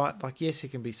all right. Like, yes, he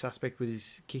can be suspect with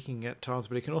his kicking at times,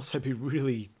 but he can also be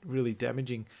really, really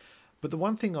damaging. But the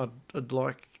one thing I'd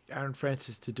like Aaron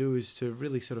Francis to do is to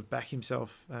really sort of back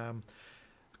himself,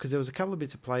 because there was a couple of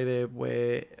bits of play there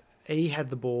where he had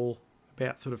the ball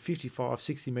about sort of 55,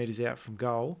 60 metres out from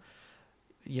goal.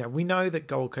 We know that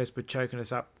Gold Coast were choking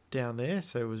us up down there,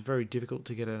 so it was very difficult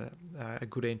to get a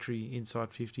good entry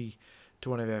inside 50 to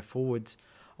one of our forwards.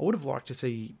 I would have liked to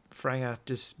see Franger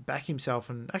just back himself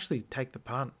and actually take the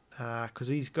punt, because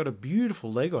he's got a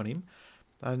beautiful leg on him,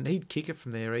 and he'd kick it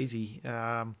from there easy.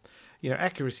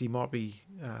 Accuracy might be,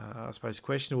 I suppose,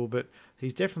 questionable, but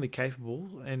he's definitely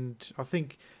capable, and I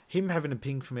think him having a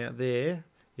ping from out there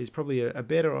is probably a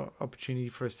better opportunity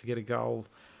for us to get a goal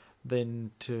than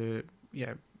to,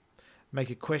 make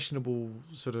a questionable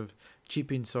sort of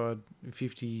chip inside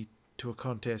 50 to a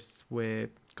contest where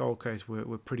Gold Coast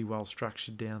were pretty well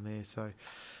structured down there.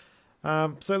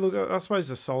 So look, I suppose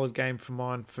a solid game for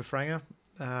mine for Franger.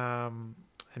 And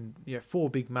 4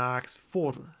 big marks,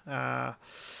 I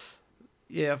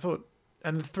thought,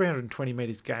 and 320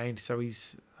 metres gained, so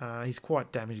he's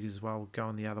quite damaged as well,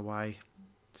 going the other way.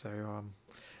 So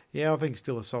I think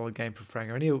still a solid game for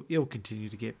Franger, and he'll continue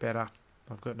to get better.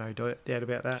 I've got no doubt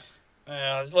about that.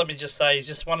 Let me just say, he's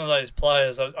just one of those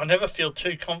players I never feel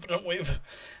too confident with.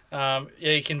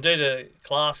 He can do the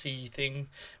classy thing,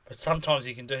 but sometimes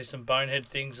he can do some bonehead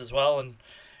things as well, and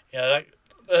that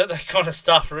kind of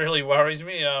stuff really worries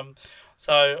me.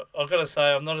 So I've got to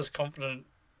say, I'm not as confident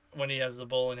when he has the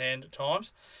ball in hand at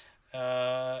times,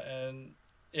 and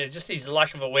just his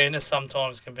lack of awareness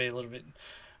sometimes can be a little bit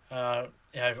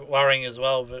worrying as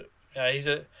well. But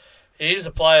he is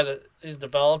a player that is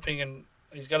developing, and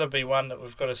he's got to be one that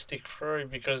we've got to stick through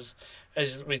because,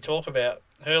 as we talk about,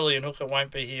 Hurley and Hooker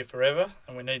won't be here forever,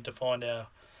 and we need to find our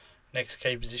next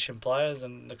key position players,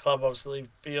 and the club obviously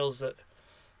feels that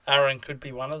Aaron could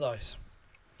be one of those.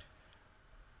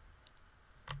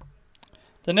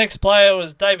 The next player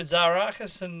was David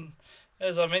Zaharakis, and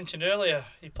as I mentioned earlier,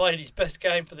 he played his best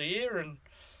game for the year and,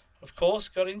 of course,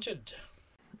 got injured.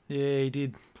 Yeah, he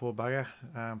did. Poor bugger.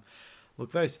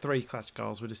 Look, those 3 clutch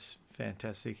goals were just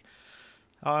fantastic.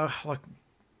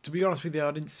 To be honest with you,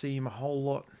 I didn't see him a whole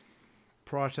lot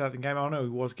prior to that game. I know he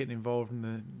was getting involved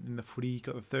in the footy. He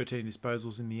got the 13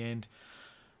 disposals in the end.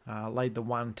 Laid the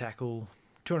 1 tackle,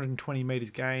 220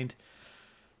 metres gained.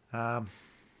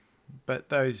 But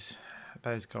those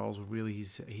goals were really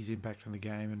his impact on the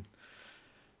game.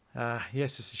 And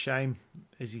yes, it's a shame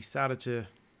as he started to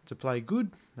play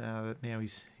good. That now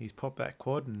he's popped that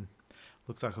quad and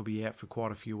looks like he'll be out for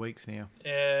quite a few weeks now.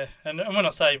 Yeah, and when I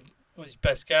say his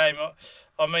best game,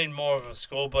 I mean more of a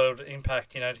scoreboard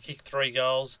impact, to kick 3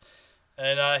 goals.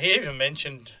 And he even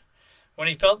mentioned when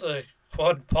he felt the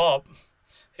quad pop,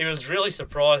 he was really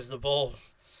surprised the ball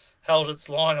held its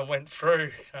line and went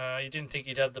through. He didn't think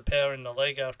he'd have the power in the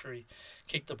leg after he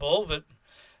kicked the ball, but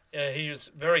he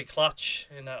was very clutch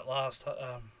in that last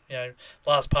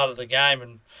part of the game,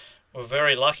 and we're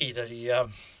very lucky that he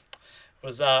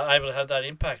was able to have that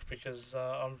impact because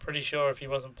I'm pretty sure if he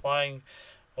wasn't playing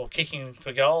or kicking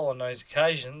for goal on those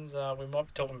occasions, we might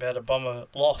be talking about a Bomber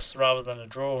loss rather than a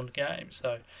drawn game.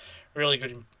 So really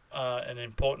good and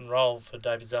important role for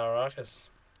David Zaharakis.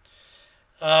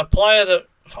 Player that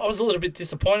I was a little bit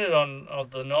disappointed on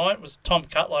of the night was Tom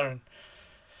Cutler, and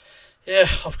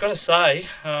I've got to say,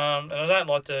 and I don't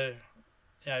like to,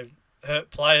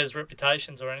 hurt players'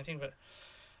 reputations or anything, but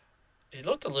he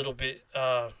looked a little bit.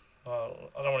 I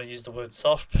don't want to use the word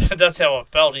soft, but that's how I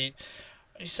felt. He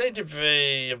seemed to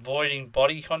be avoiding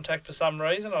body contact for some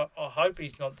reason. I hope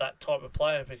he's not that type of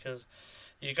player because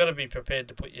you've got to be prepared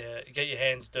to get your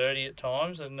hands dirty at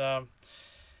times. And I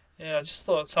just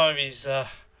thought some of his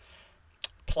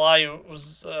play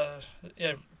was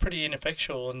pretty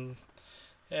ineffectual. And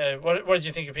what did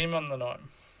you think of him on the night?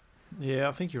 Yeah,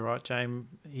 I think you're right, James.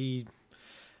 He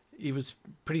he was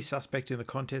pretty suspect in the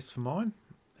contest for mine.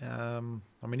 I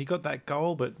mean, he got that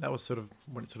goal, but that was sort of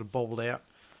when it sort of bobbled out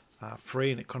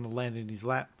free and it kind of landed in his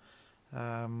lap.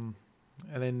 And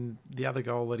then the other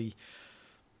goal that he,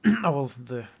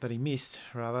 that he missed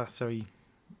rather. So he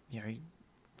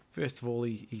first of all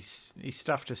he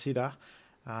stuffed a sitter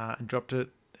and dropped it,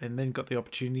 and then got the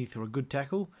opportunity through a good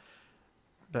tackle.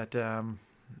 But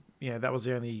that was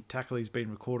the only tackle he's been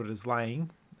recorded as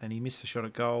laying, and he missed the shot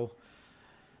at goal.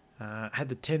 Had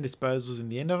the 10 disposals in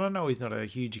the end. I don't know he's not a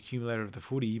huge accumulator of the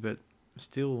footy, but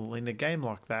still, in a game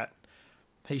like that,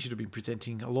 he should have been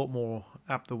presenting a lot more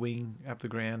up the wing, up the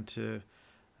ground to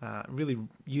really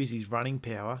use his running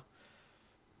power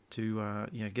to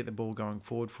get the ball going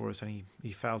forward for us, and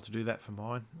he failed to do that for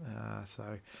mine.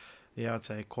 I'd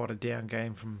say quite a down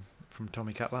game from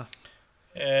Tommy Cutler.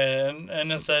 And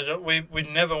as I said, we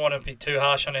never want to be too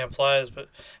harsh on our players, but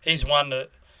he's one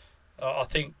that I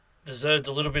think deserved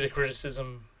a little bit of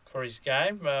criticism for his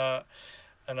game,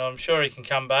 and I'm sure he can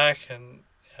come back. And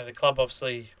the club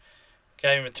obviously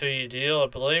gave him a 2-year deal, I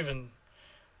believe, and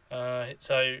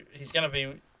so he's going to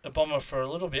be a Bomber for a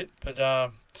little bit.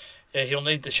 But he'll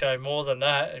need to show more than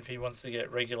that if he wants to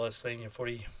get regular senior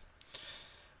footy.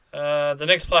 The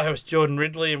next player was Jordan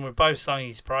Ridley, and we both sung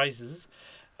his praises.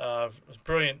 It was a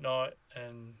brilliant night,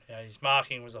 and his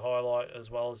marking was a highlight as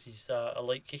well as his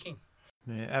elite kicking.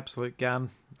 Yeah, absolute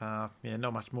gun.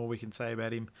 Not much more we can say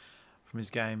about him from his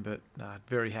game, but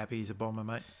very happy he's a Bomber,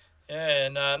 mate. Yeah,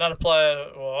 and another player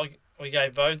we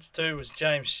gave votes to was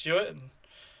James Stewart, and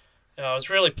it was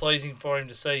really pleasing for him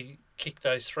to see kick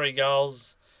those 3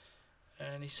 goals,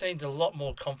 and he seemed a lot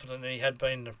more confident than he had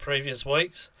been in the previous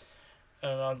weeks,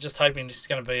 and I'm just hoping this is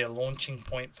going to be a launching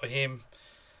point for him,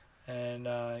 and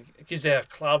it gives our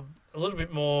club a little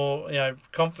bit more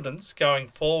confidence going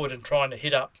forward and trying to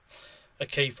hit up a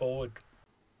key forward.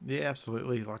 Yeah,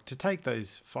 absolutely. Like, to take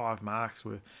those 5 marks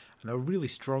were really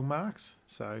strong marks,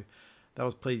 so that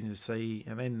was pleasing to see.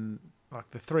 And then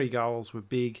the 3 goals were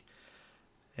big,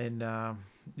 and I'm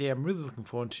really looking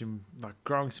forward to him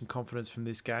growing some confidence from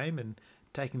this game and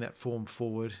taking that form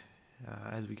forward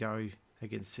as we go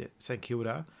against St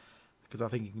Kilda, because I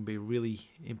think he can be a really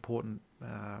important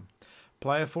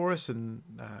player for us, and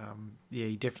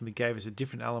he definitely gave us a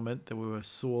different element that we were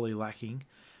sorely lacking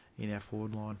in our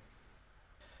forward line.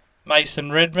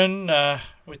 Mason Redman,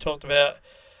 we talked about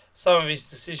some of his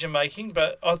decision making,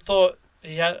 but I thought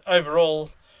he had overall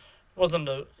wasn't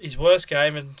his worst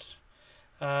game, and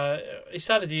he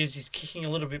started to use his kicking a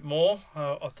little bit more.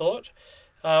 I thought.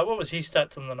 What was his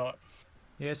stats on the night?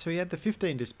 Yeah, so he had the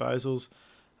 15 disposals,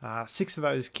 6 of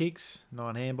those kicks,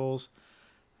 9 handballs,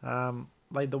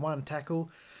 laid the 1 tackle,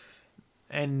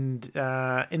 and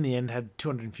in the end had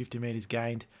 250 metres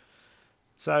gained.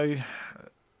 So,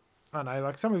 I don't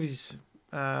know, some of his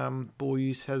ball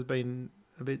use has been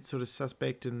a bit sort of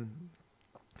suspect, and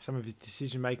some of his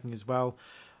decision making as well.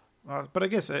 But I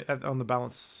guess on the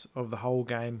balance of the whole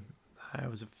game, it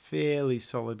was a fairly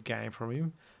solid game from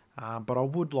him. But I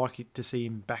would like to see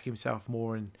him back himself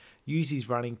more and use his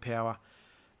running power,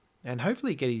 and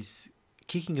hopefully get his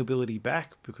kicking ability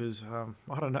back, because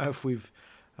I don't know if we've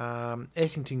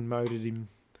Essington moded him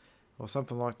or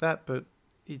something like that, but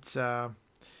it's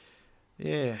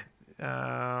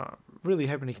really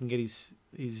hoping he can get his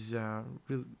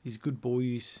good ball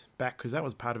use back, because that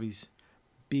was part of his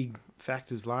big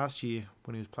factors last year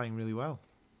when he was playing really well.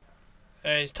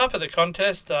 He's tough at the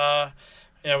contest.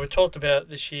 We talked about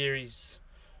this year.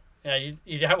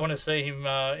 You don't want to see him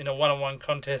in a one-on-one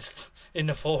contest in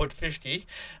the forward 50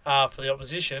 for the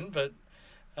opposition, but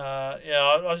I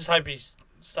just hope he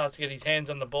starts to get his hands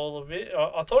on the ball a bit.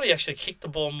 I thought he actually kicked the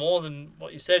ball more than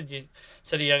what you said. You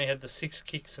said he only had the 6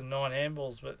 kicks and 9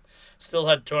 handballs, but still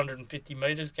had 250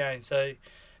 metres gained. So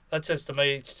that says to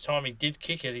me, each time he did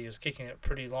kick it, he was kicking it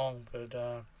pretty long. But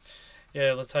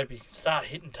let's hope he can start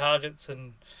hitting targets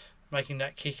and making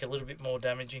that kick a little bit more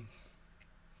damaging.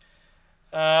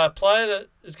 Player that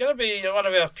is going to be one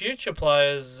of our future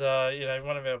players,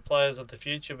 one of our players of the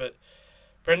future, but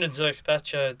Brendan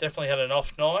Zerk-Thatcher definitely had an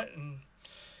off night, and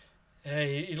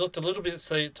he looked a little bit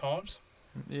sea at times.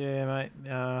 Yeah, mate.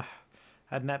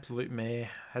 Had an absolute mare.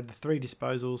 Had the 3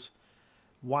 disposals,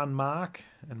 1 mark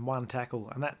and 1 tackle,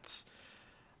 and that's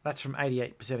from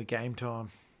 88% of game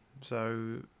time.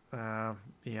 So I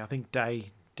think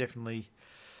Day definitely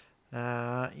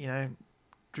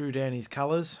drew down his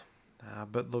colours.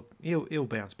 But look, he'll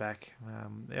bounce back.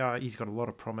 He's got a lot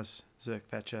of promise,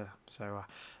 Zerk-Thatcher. So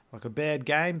a bad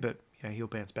game, but he'll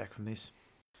bounce back from this.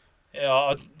 Yeah,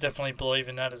 I definitely believe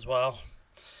in that as well.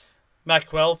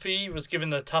 Mac Welfie was given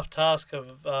the tough task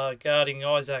of guarding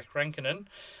Isaac Rankinen.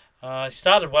 He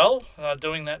started well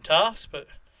doing that task, but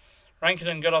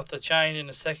Rankin got off the chain in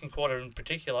the second quarter in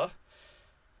particular.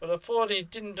 But I thought he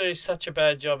didn't do such a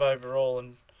bad job overall.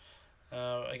 And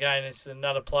again, it's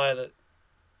another player that,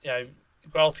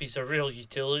 Guelfi's a real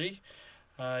utility.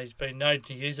 He's been known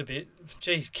to use a bit.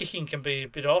 His kicking can be a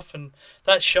bit off, and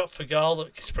that shot for goal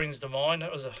that springs to mind,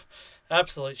 that was an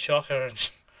absolute shocker.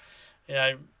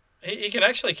 And he can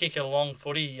actually kick a long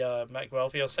footy, Matt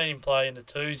Guelfi. I've seen him play in the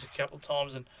twos a couple of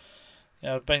times, and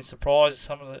I've been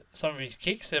surprised at some of his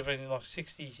kicks. They've been like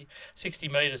 60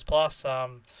 metres plus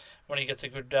when he gets a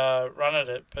good run at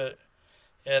it. But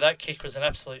that kick was an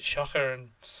absolute shocker, and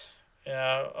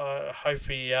I hope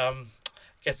he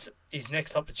gets his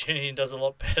next opportunity and does a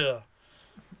lot better.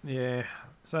 Yeah.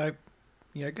 So,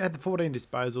 had the 14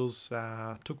 disposals,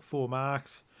 took 4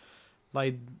 marks,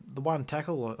 laid the 1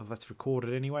 tackle, that's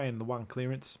recorded anyway, and the 1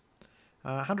 clearance.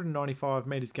 195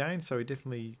 metres gained, so he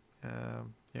definitely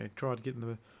tried to get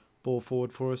the ball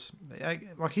forward for us.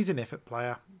 Like, he's an effort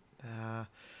player,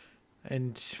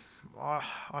 and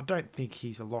I don't think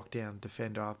he's a lockdown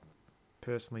defender. I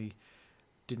personally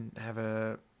didn't have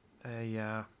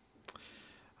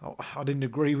I didn't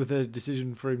agree with the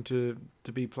decision for him to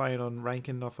be playing on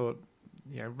Rankin. I thought,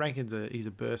 Rankin's he's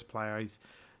a burst player.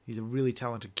 He's a really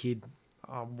talented kid.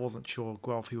 I wasn't sure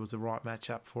Guelfi was the right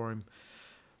matchup for him.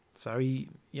 So he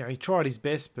tried his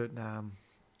best, but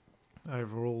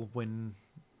overall, when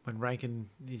Rankin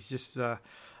is just a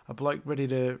bloke ready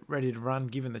to run,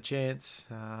 given the chance,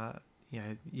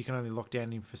 you can only lock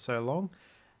down him for so long.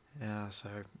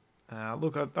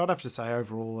 Look, I'd have to say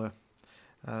overall,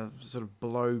 sort of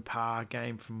below par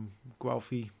game from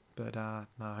Guelfi, but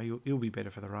no, he'll be better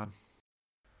for the run.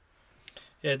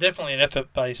 Yeah, definitely an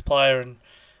effort-based player, and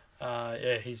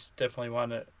he's definitely one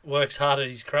that works hard at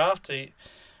his craft.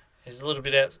 He's a little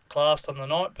bit outclassed on the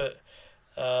night, but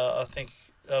I think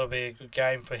that'll be a good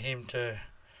game for him to,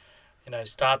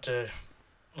 start to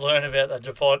learn about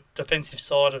the defensive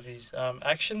side of his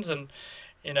actions. And,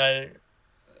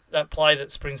 that play that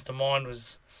springs to mind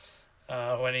was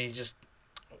when he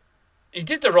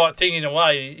did the right thing in a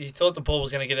way. He thought the ball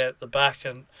was going to get out the back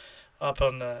and up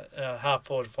on the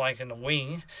half-forward flank and the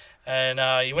wing, and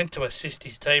he went to assist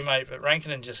his teammate, but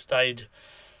Rankin just stayed,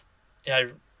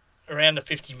 around the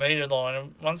 50-metre line.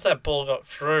 And once that ball got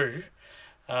through,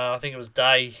 I think it was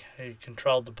Day who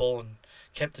controlled the ball and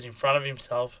kept it in front of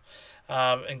himself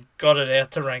and got it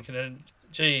out to Rankin. And,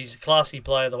 he's a classy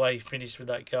player the way he finished with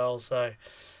that goal. So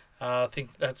I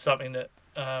think that's something that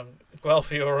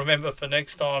Guelfi will remember for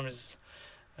next time, is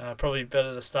probably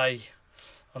better to stay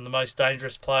on the most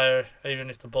dangerous player, even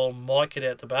if the ball might get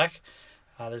out the back.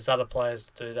 There's other players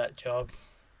to do that job.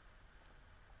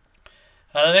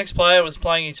 The next player was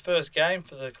playing his first game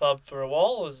for the club for a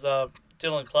while, was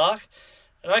Dylan Clark.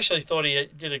 And I actually thought he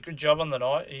did a good job on the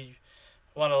night. He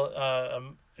won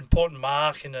an important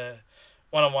mark in a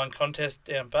one-on-one contest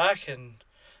down back, and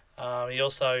he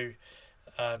also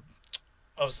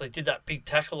obviously did that big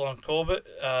tackle on Corbett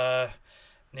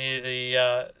near the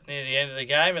end of the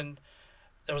game. And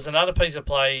there was another piece of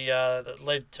play that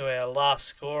led to our last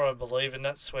score, I believe, and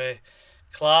that's where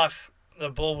Clark, the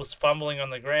ball was fumbling on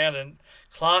the ground, and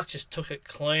Clark just took it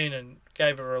clean and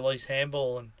gave a release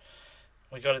handball, and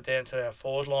we got it down to our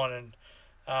forward line.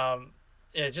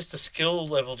 And just the skill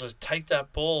level to take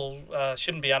that ball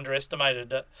shouldn't be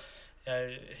underestimated.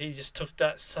 He just took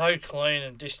that so clean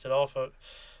and dished it off.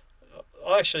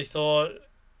 I actually thought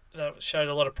that showed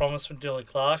a lot of promise from Dylan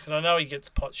Clark, and I know he gets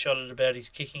pot-shotted about his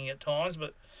kicking at times,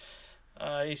 but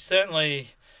he's certainly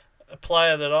a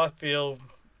player that I feel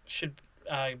should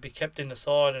be kept in the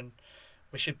side, and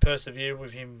we should persevere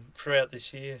with him throughout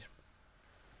this year.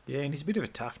 Yeah, and he's a bit of a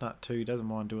tough nut too. He doesn't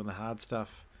mind doing the hard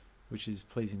stuff, which is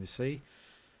pleasing to see.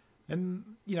 And,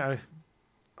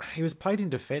 he was played in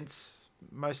defence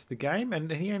most of the game,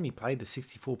 and he only played the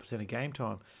 64% of game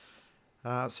time.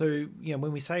 So,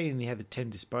 when we say he had the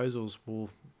 10 disposals, well,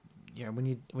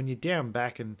 when you're down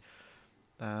back and,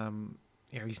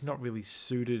 he's not really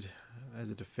suited as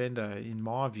a defender, in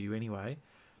my view anyway.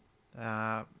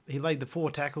 He laid the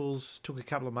 4 tackles, took a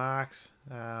couple of marks.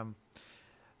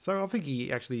 So I think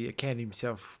he actually accounted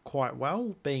himself quite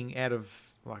well, being out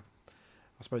of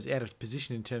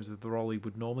position in terms of the role he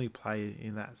would normally play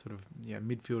in that sort of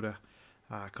midfielder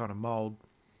kind of mould.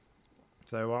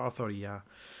 So I thought he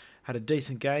had a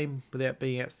decent game without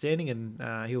being outstanding,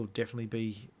 and he'll definitely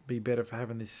be better for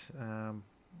having this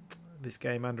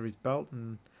game under his belt,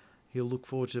 and he'll look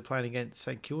forward to playing against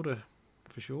St Kilda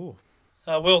for sure.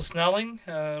 Will Snelling,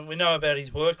 we know about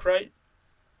his work rate.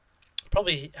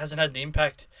 Probably hasn't had the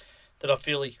impact that I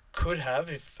feel he could have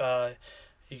if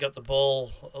he got the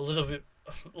ball a little bit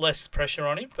less pressure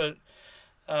on him. But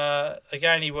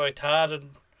again, he worked hard,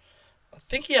 and I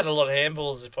think he had a lot of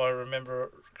handballs, if I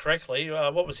remember correctly.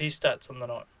 What was his stats on the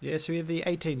night? Yeah, so we had the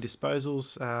 18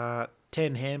 disposals,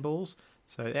 10 handballs,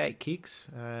 so 8 kicks,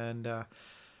 and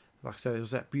like I said, it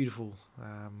was that beautiful.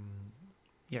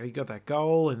 He got that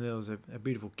goal, and there was a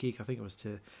beautiful kick. I think it was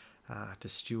to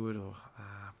Stewart, or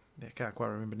I can't quite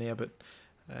remember now, but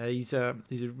he's a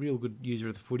real good user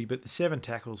of the footy. But the 7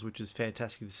 tackles, which is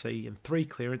fantastic to see, and 3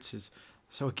 clearances.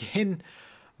 So again,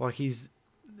 like he's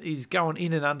going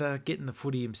in and under, getting the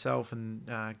footy himself, and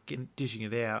dishing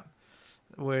it out.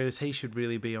 Whereas he should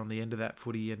really be on the end of that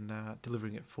footy and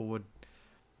delivering it forward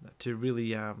to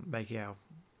really make our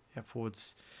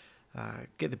forwards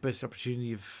get the best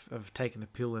opportunity of taking the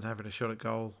pill and having a shot at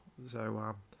goal.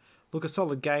 So look, a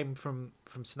solid game from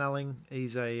Snelling.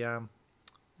 He's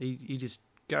he just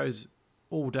goes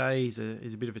all day. He's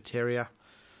a bit of a terrier.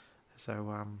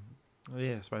 So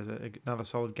I suppose another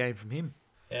solid game from him.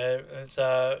 Yeah, it's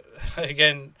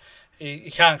again,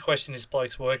 you can't question this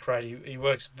bloke's work rate. He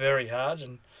works very hard,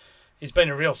 and he's been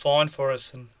a real find for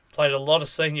us and played a lot of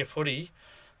senior footy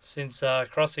since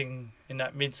crossing in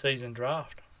that mid-season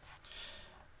draft.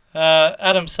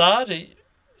 Adam Saad,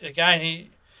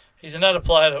 he's another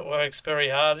player that works very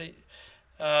hard. He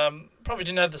probably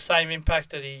didn't have the same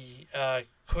impact that he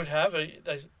could have.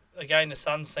 Again, the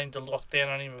Suns seemed to lock down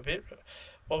on him a bit.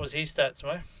 What was his stats,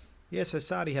 mate? Yeah, so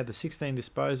Sardi had the 16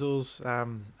 disposals,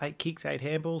 8 kicks, 8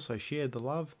 handballs, so shared the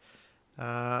love.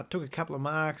 Took a couple of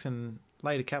marks and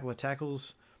laid a couple of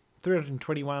tackles.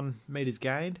 321 metres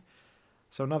gained.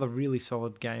 So another really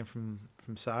solid game from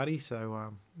Sardi.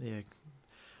 So,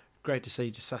 great to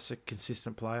see just such a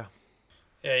consistent player.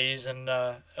 Yeah, he is, and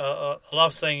I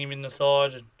love seeing him in the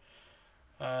side.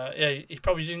 And he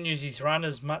probably didn't use his run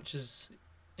as much as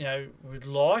we'd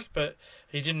like, but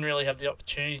he didn't really have the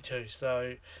opportunity to.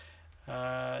 So,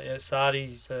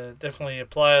 Sardi's definitely a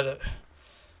player that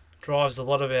drives a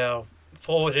lot of our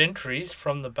forward entries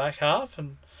from the back half,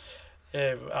 and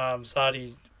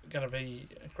Sardi's going to be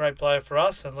a great player for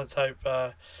us, and let's hope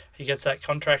he gets that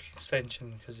contract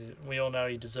extension, because we all know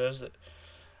he deserves it.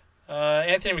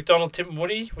 Anthony McDonald, Tim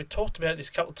Woody, we talked about this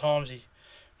a couple of times. He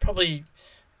probably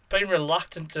been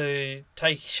reluctant to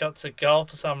take shots at goal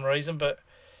for some reason, but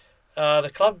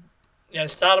the club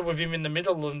started with him in the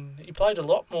middle, and he played a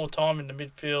lot more time in the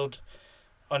midfield,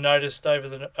 I noticed,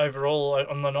 overall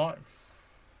on the night.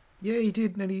 Yeah, he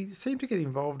did, and he seemed to get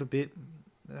involved a bit,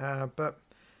 but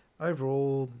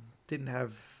overall didn't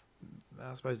have,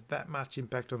 I suppose, that much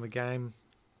impact on the game.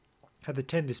 Had the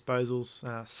 10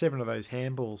 disposals, 7 of those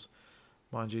handballs,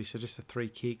 mind you, so just the 3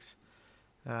 kicks.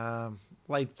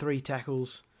 Laid 3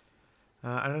 tackles,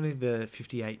 and only the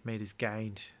 58 metres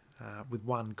gained with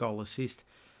 1 goal assist.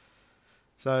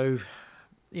 So,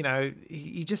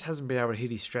 he just hasn't been able to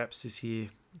hit his straps this year,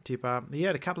 Tipper. He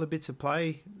had a couple of bits of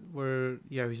play where,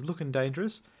 he's looking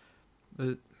dangerous.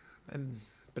 But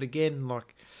again,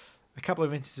 like a couple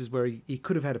of instances where he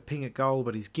could have had a ping at goal,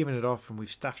 but he's given it off and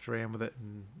we've stuffed around with it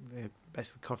and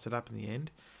basically coughed it up in the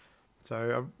end.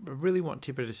 So I really want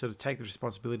Tipper to sort of take the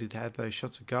responsibility to have those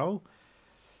shots at goal.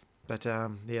 But,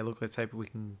 let's hope we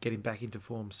can get him back into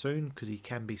form soon, because he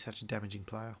can be such a damaging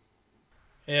player.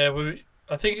 Yeah,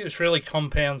 I think it really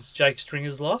compounds Jake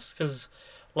Stringer's loss, because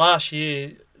last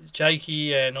year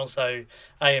Jakey and also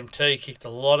AMT kicked a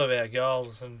lot of our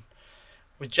goals, and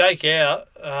with Jake out,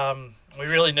 we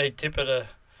really need Tipper to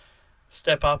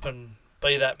step up and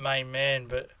be that main man.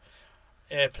 But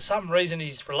for some reason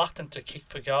he's reluctant to kick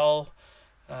for goal,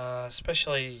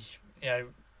 especially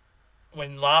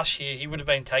when last year he would have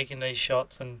been taking these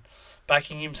shots and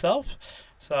backing himself.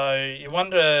 So you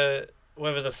wonder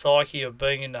whether the psyche of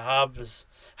being in the hub has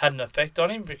had an effect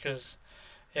on him, because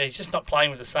he's just not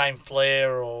playing with the same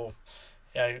flair or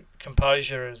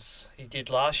composure as he did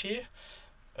last year.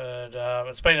 But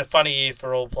it's been a funny year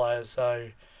for all players, so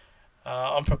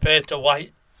I'm prepared to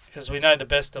wait, because we know the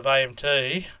best of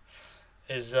AMT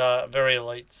is very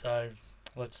elite. So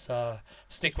let's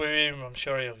stick with him. I'm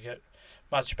sure he'll get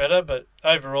much better. But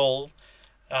overall,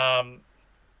 3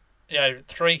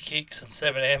 kicks and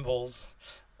 7 handballs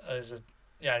is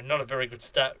not a very good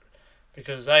stat,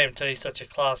 because AMT is such a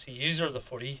classy user of the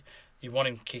footy. You want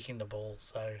him kicking the ball.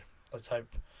 So let's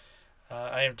hope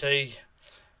AMT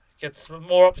gets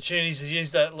more opportunities to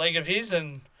use that leg of his,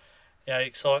 and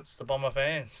excites the Bomber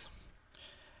fans.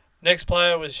 Next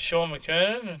player was Sean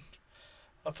McKernan.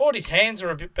 I thought his hands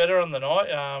were a bit better on the night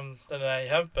than they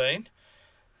have been.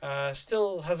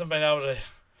 Still hasn't been able to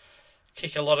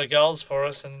kick a lot of goals for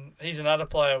us, and he's another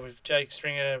player with Jake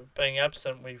Stringer being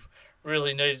absent. We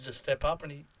really needed to step up,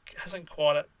 and he hasn't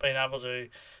quite been able to,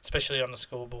 especially on the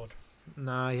scoreboard.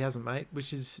 No, he hasn't, mate,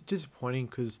 which is disappointing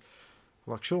because,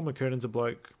 like, Sean McKernan's a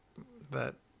bloke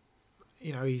that,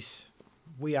 he's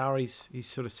his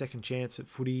sort of second chance at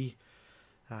footy,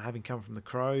 having come from the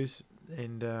Crows,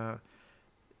 and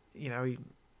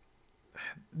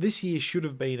this year should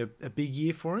have been a big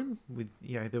year for him. With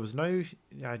there was no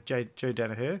Joe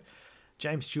Danaher.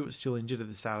 James Stewart's still injured at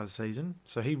the start of the season,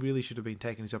 so he really should have been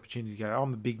taking his opportunity to go, I'm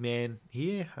the big man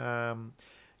here.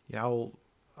 I'll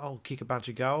kick a bunch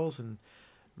of goals and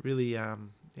really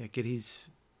get his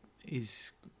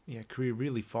career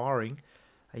really firing.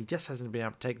 He just hasn't been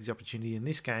able to take this opportunity in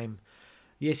this game.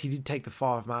 Yes, he did take the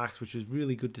 5 marks, which was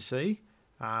really good to see.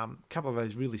 A couple of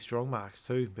those really strong marks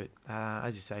too, but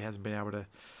as you say, he hasn't been able to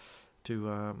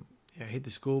hit the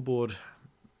scoreboard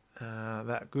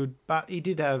that good. But he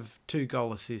did have 2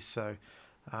 goal assists, so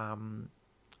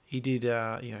he did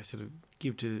sort of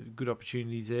give to good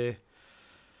opportunities there.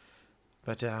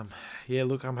 But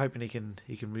look, I'm hoping he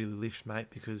can really lift, mate,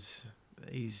 because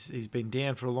he's been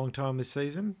down for a long time this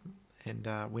season, and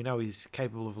we know he's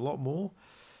capable of a lot more.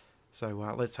 So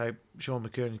let's hope Sean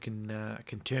McKernan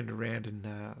can turn it around and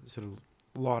sort of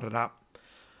light it up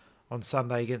on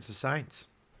Sunday against the Saints.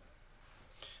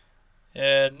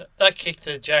 And that kick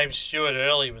to James Stewart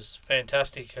early was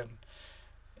fantastic, and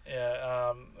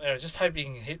I was just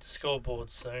hoping he can hit the scoreboard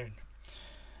soon.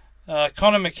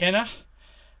 Connor McKenna,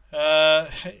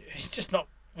 he's just not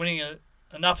winning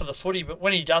enough of the footy, but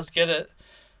when he does get it,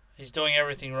 he's doing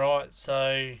everything right.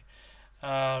 So,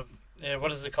 what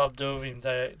does the club do with him?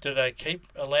 Do they keep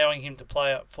allowing him to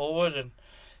play up forward and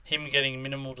him getting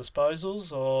minimal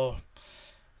disposals, or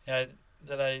do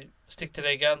they stick to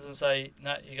their guns and say,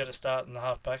 no, you got to start in the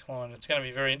half-back line? It's going to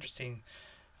be very interesting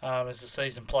as the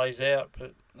season plays out.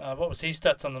 But what was his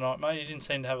stats on the night, mate? He didn't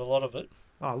seem to have a lot of it.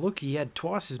 Oh, look, he had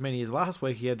twice as many as last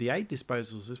week. He had the 8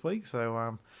 disposals this week,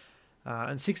 so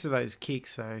and 6 of those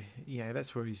kicks. So,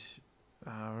 that's where he's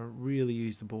really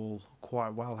used the ball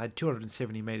quite well. Had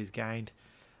 270 metres gained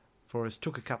for us.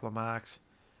 Took a couple of marks.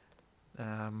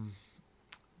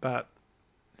 But,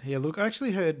 look, I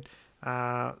actually heard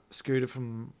Scooter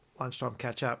from Lunchtime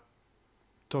Catch Up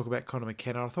talk about Connor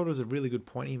McKenna. I thought it was a really good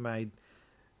point he made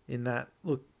in that,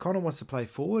 look, Connor wants to play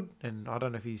forward, and I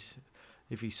don't know if he's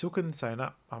sooking, saying,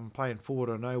 up, I'm playing forward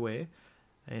or nowhere,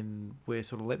 and we're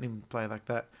sort of letting him play like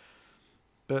that.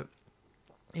 But,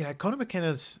 Connor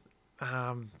McKenna's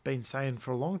been saying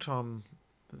for a long time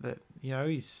that,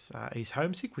 he's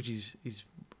homesick, which is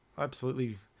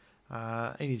absolutely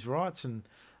in his rights, and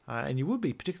you would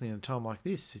be, particularly in a time like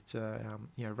this. It's a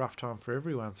rough time for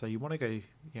everyone, so you want to go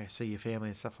see your family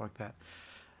and stuff like that.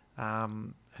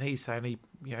 And he's saying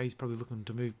he's probably looking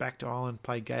to move back to Ireland,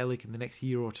 play Gaelic in the next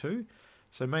year or two,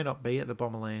 so may not be at the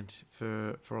Bomberland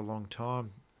for a long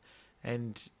time.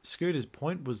 And Scooter's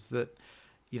point was that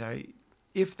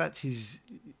if that's his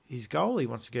goal, he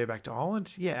wants to go back to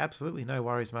Ireland. Yeah, absolutely, no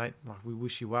worries, mate. Like, we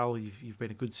wish you well. You've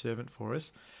been a good servant for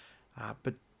us,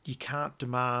 but you can't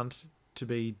demand to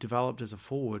be developed as a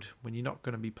forward when you're not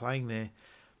going to be playing there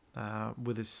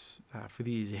with us for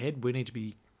the years ahead. We need to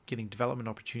be getting development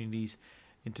opportunities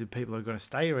into people who are going to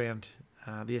stay around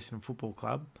the Essendon Football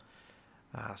Club.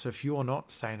 So if you're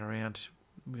not staying around,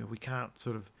 we can't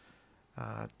sort of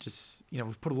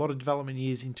we've put a lot of development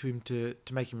years into him to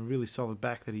make him a really solid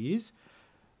back that he is.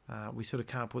 We sort of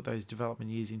can't put those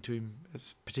development years into him,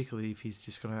 particularly if he's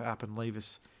just going to up and leave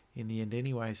us in the end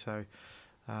anyway. So,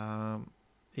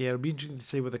 it'll be interesting to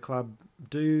see what the club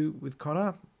do with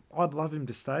Connor. I'd love him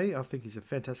to stay. I think he's a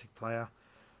fantastic player.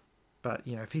 But,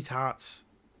 if his heart's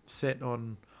set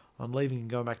on leaving and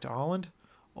going back to Ireland,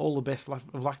 all the best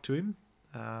of luck to him.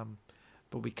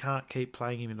 But we can't keep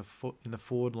playing him in the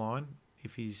forward line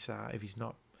if he's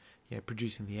not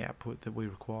producing the output that we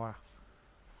require.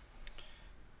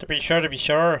 To be sure.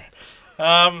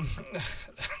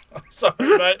 Sorry,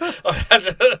 mate. I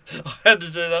had to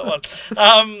do that one.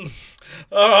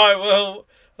 All right, well,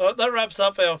 that wraps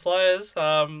up our players.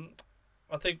 I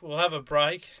think we'll have a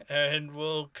break and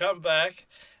we'll come back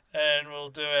and we'll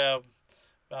do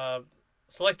our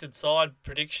selected side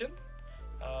prediction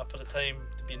for the team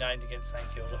to be named against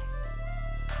St Kilda.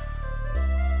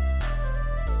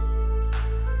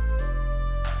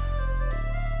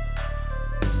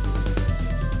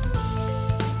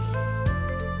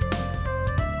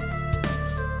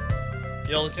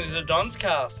 You're listening to the Dons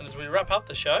Cast, and as we wrap up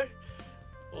the show,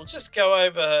 we'll just go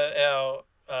over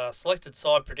our selected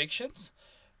side predictions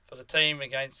for the team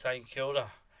against St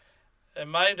Kilda.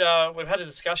 And mate, we've had a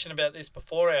discussion about this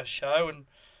before our show, and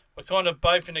we're kind of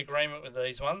both in agreement with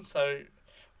these ones. So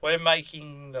we're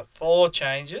making the 4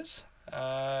 changes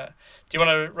Do you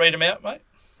want to read them out, mate?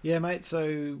 Yeah, mate.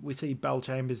 So we see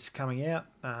Bellchambers coming out,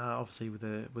 obviously with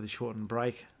a shortened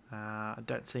break. I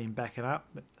don't see him backing up.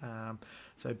 But,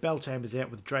 so Bellchambers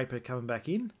out with Draper coming back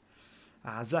in.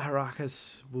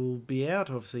 Zaharakis will be out.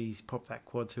 Obviously, he's popped that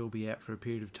quad, so he'll be out for a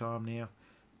period of time now.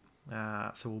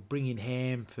 So we'll bring in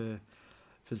Ham for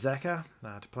Zaka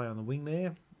to play on the wing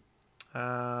there.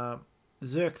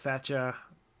 Zerk Thatcher,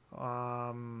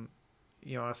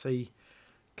 I see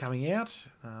coming out.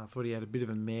 I thought he had a bit of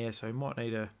a mare, so he might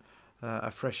need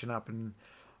a freshen up. And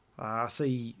I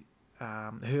see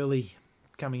Hurley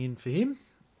coming in for him.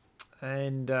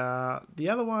 And the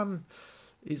other one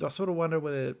is I sort of wonder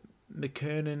whether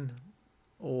McKernan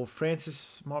or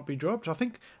Francis might be dropped. I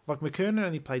think McKernan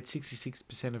only played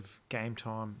 66% of game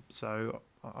time, so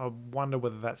I wonder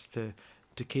whether that's to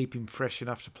keep him fresh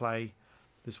enough to play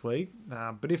this week.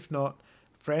 But if not,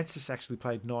 Francis actually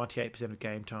played 98% of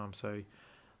game time, so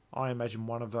I imagine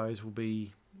one of those will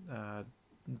be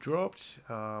dropped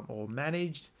or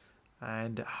managed,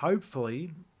 and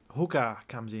hopefully Hooker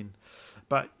comes in.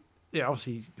 But yeah,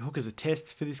 obviously Hooker's a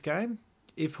test for this game.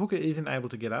 If Hooker isn't able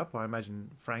to get up, I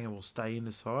imagine Franger will stay in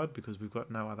the side because we've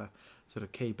got no other sort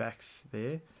of key backs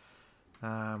there.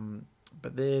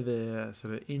 But they're the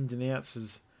sort of ins and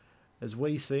outs as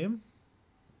we see them.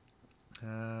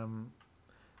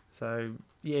 So,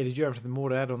 yeah, did you have anything more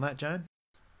to add on that, Jane?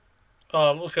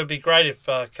 Oh, look, it'd be great if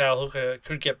Cale Hooker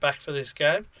could get back for this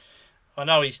game. I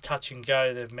know he's touch and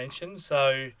go, they've mentioned.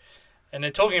 So, and they're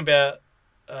talking about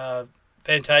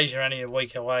Fantasia only a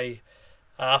week away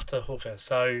after Hooker,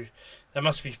 so they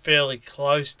must be fairly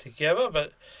close together.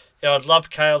 But yeah, I'd love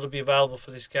Cale to be available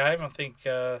for this game. I think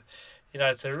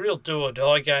it's a real do or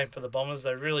die game for the Bombers.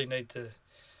 They really need to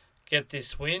get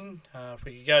this win. If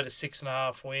we could go to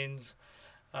 6.5 wins,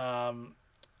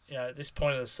 at this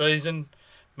point of the season,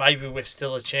 maybe we're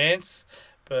still a chance.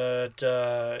 But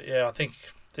I think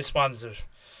this one's a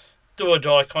do or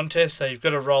die contest. So you've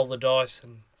got to roll the dice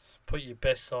and put your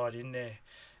best side in there.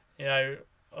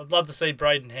 I'd love to see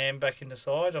Braden Ham back in the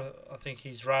side. I think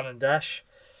his run and dash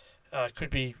could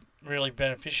be really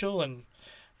beneficial. And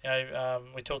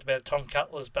we talked about Tom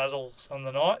Cutler's battles on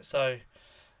the night, so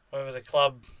whether the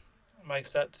club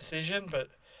makes that decision. But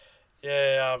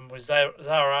with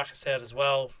Zaharakis out as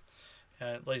well,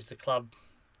 it leaves the club,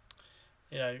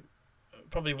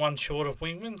 probably one short of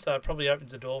wingman, so it probably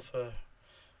opens the door for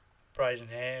Braden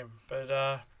Ham. But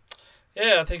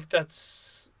I think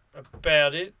that's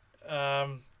about it.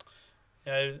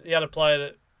 The other player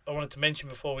that I wanted to mention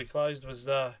before we closed was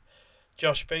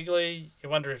Josh Begley. You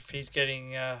wonder if he's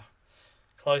getting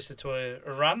closer to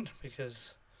a run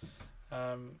because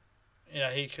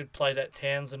he could play that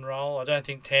Townsend role. I don't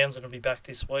think Townsend will be back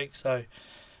this week, so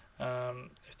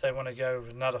if they want to go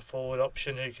with another forward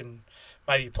option who can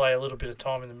maybe play a little bit of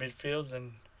time in the midfield,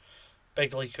 then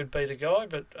Begley could be the guy.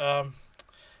 But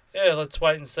let's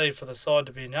wait and see for the side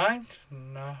to be named.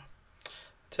 And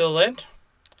till then,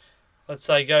 let's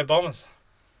say go Bombers.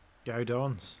 Go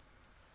Dons.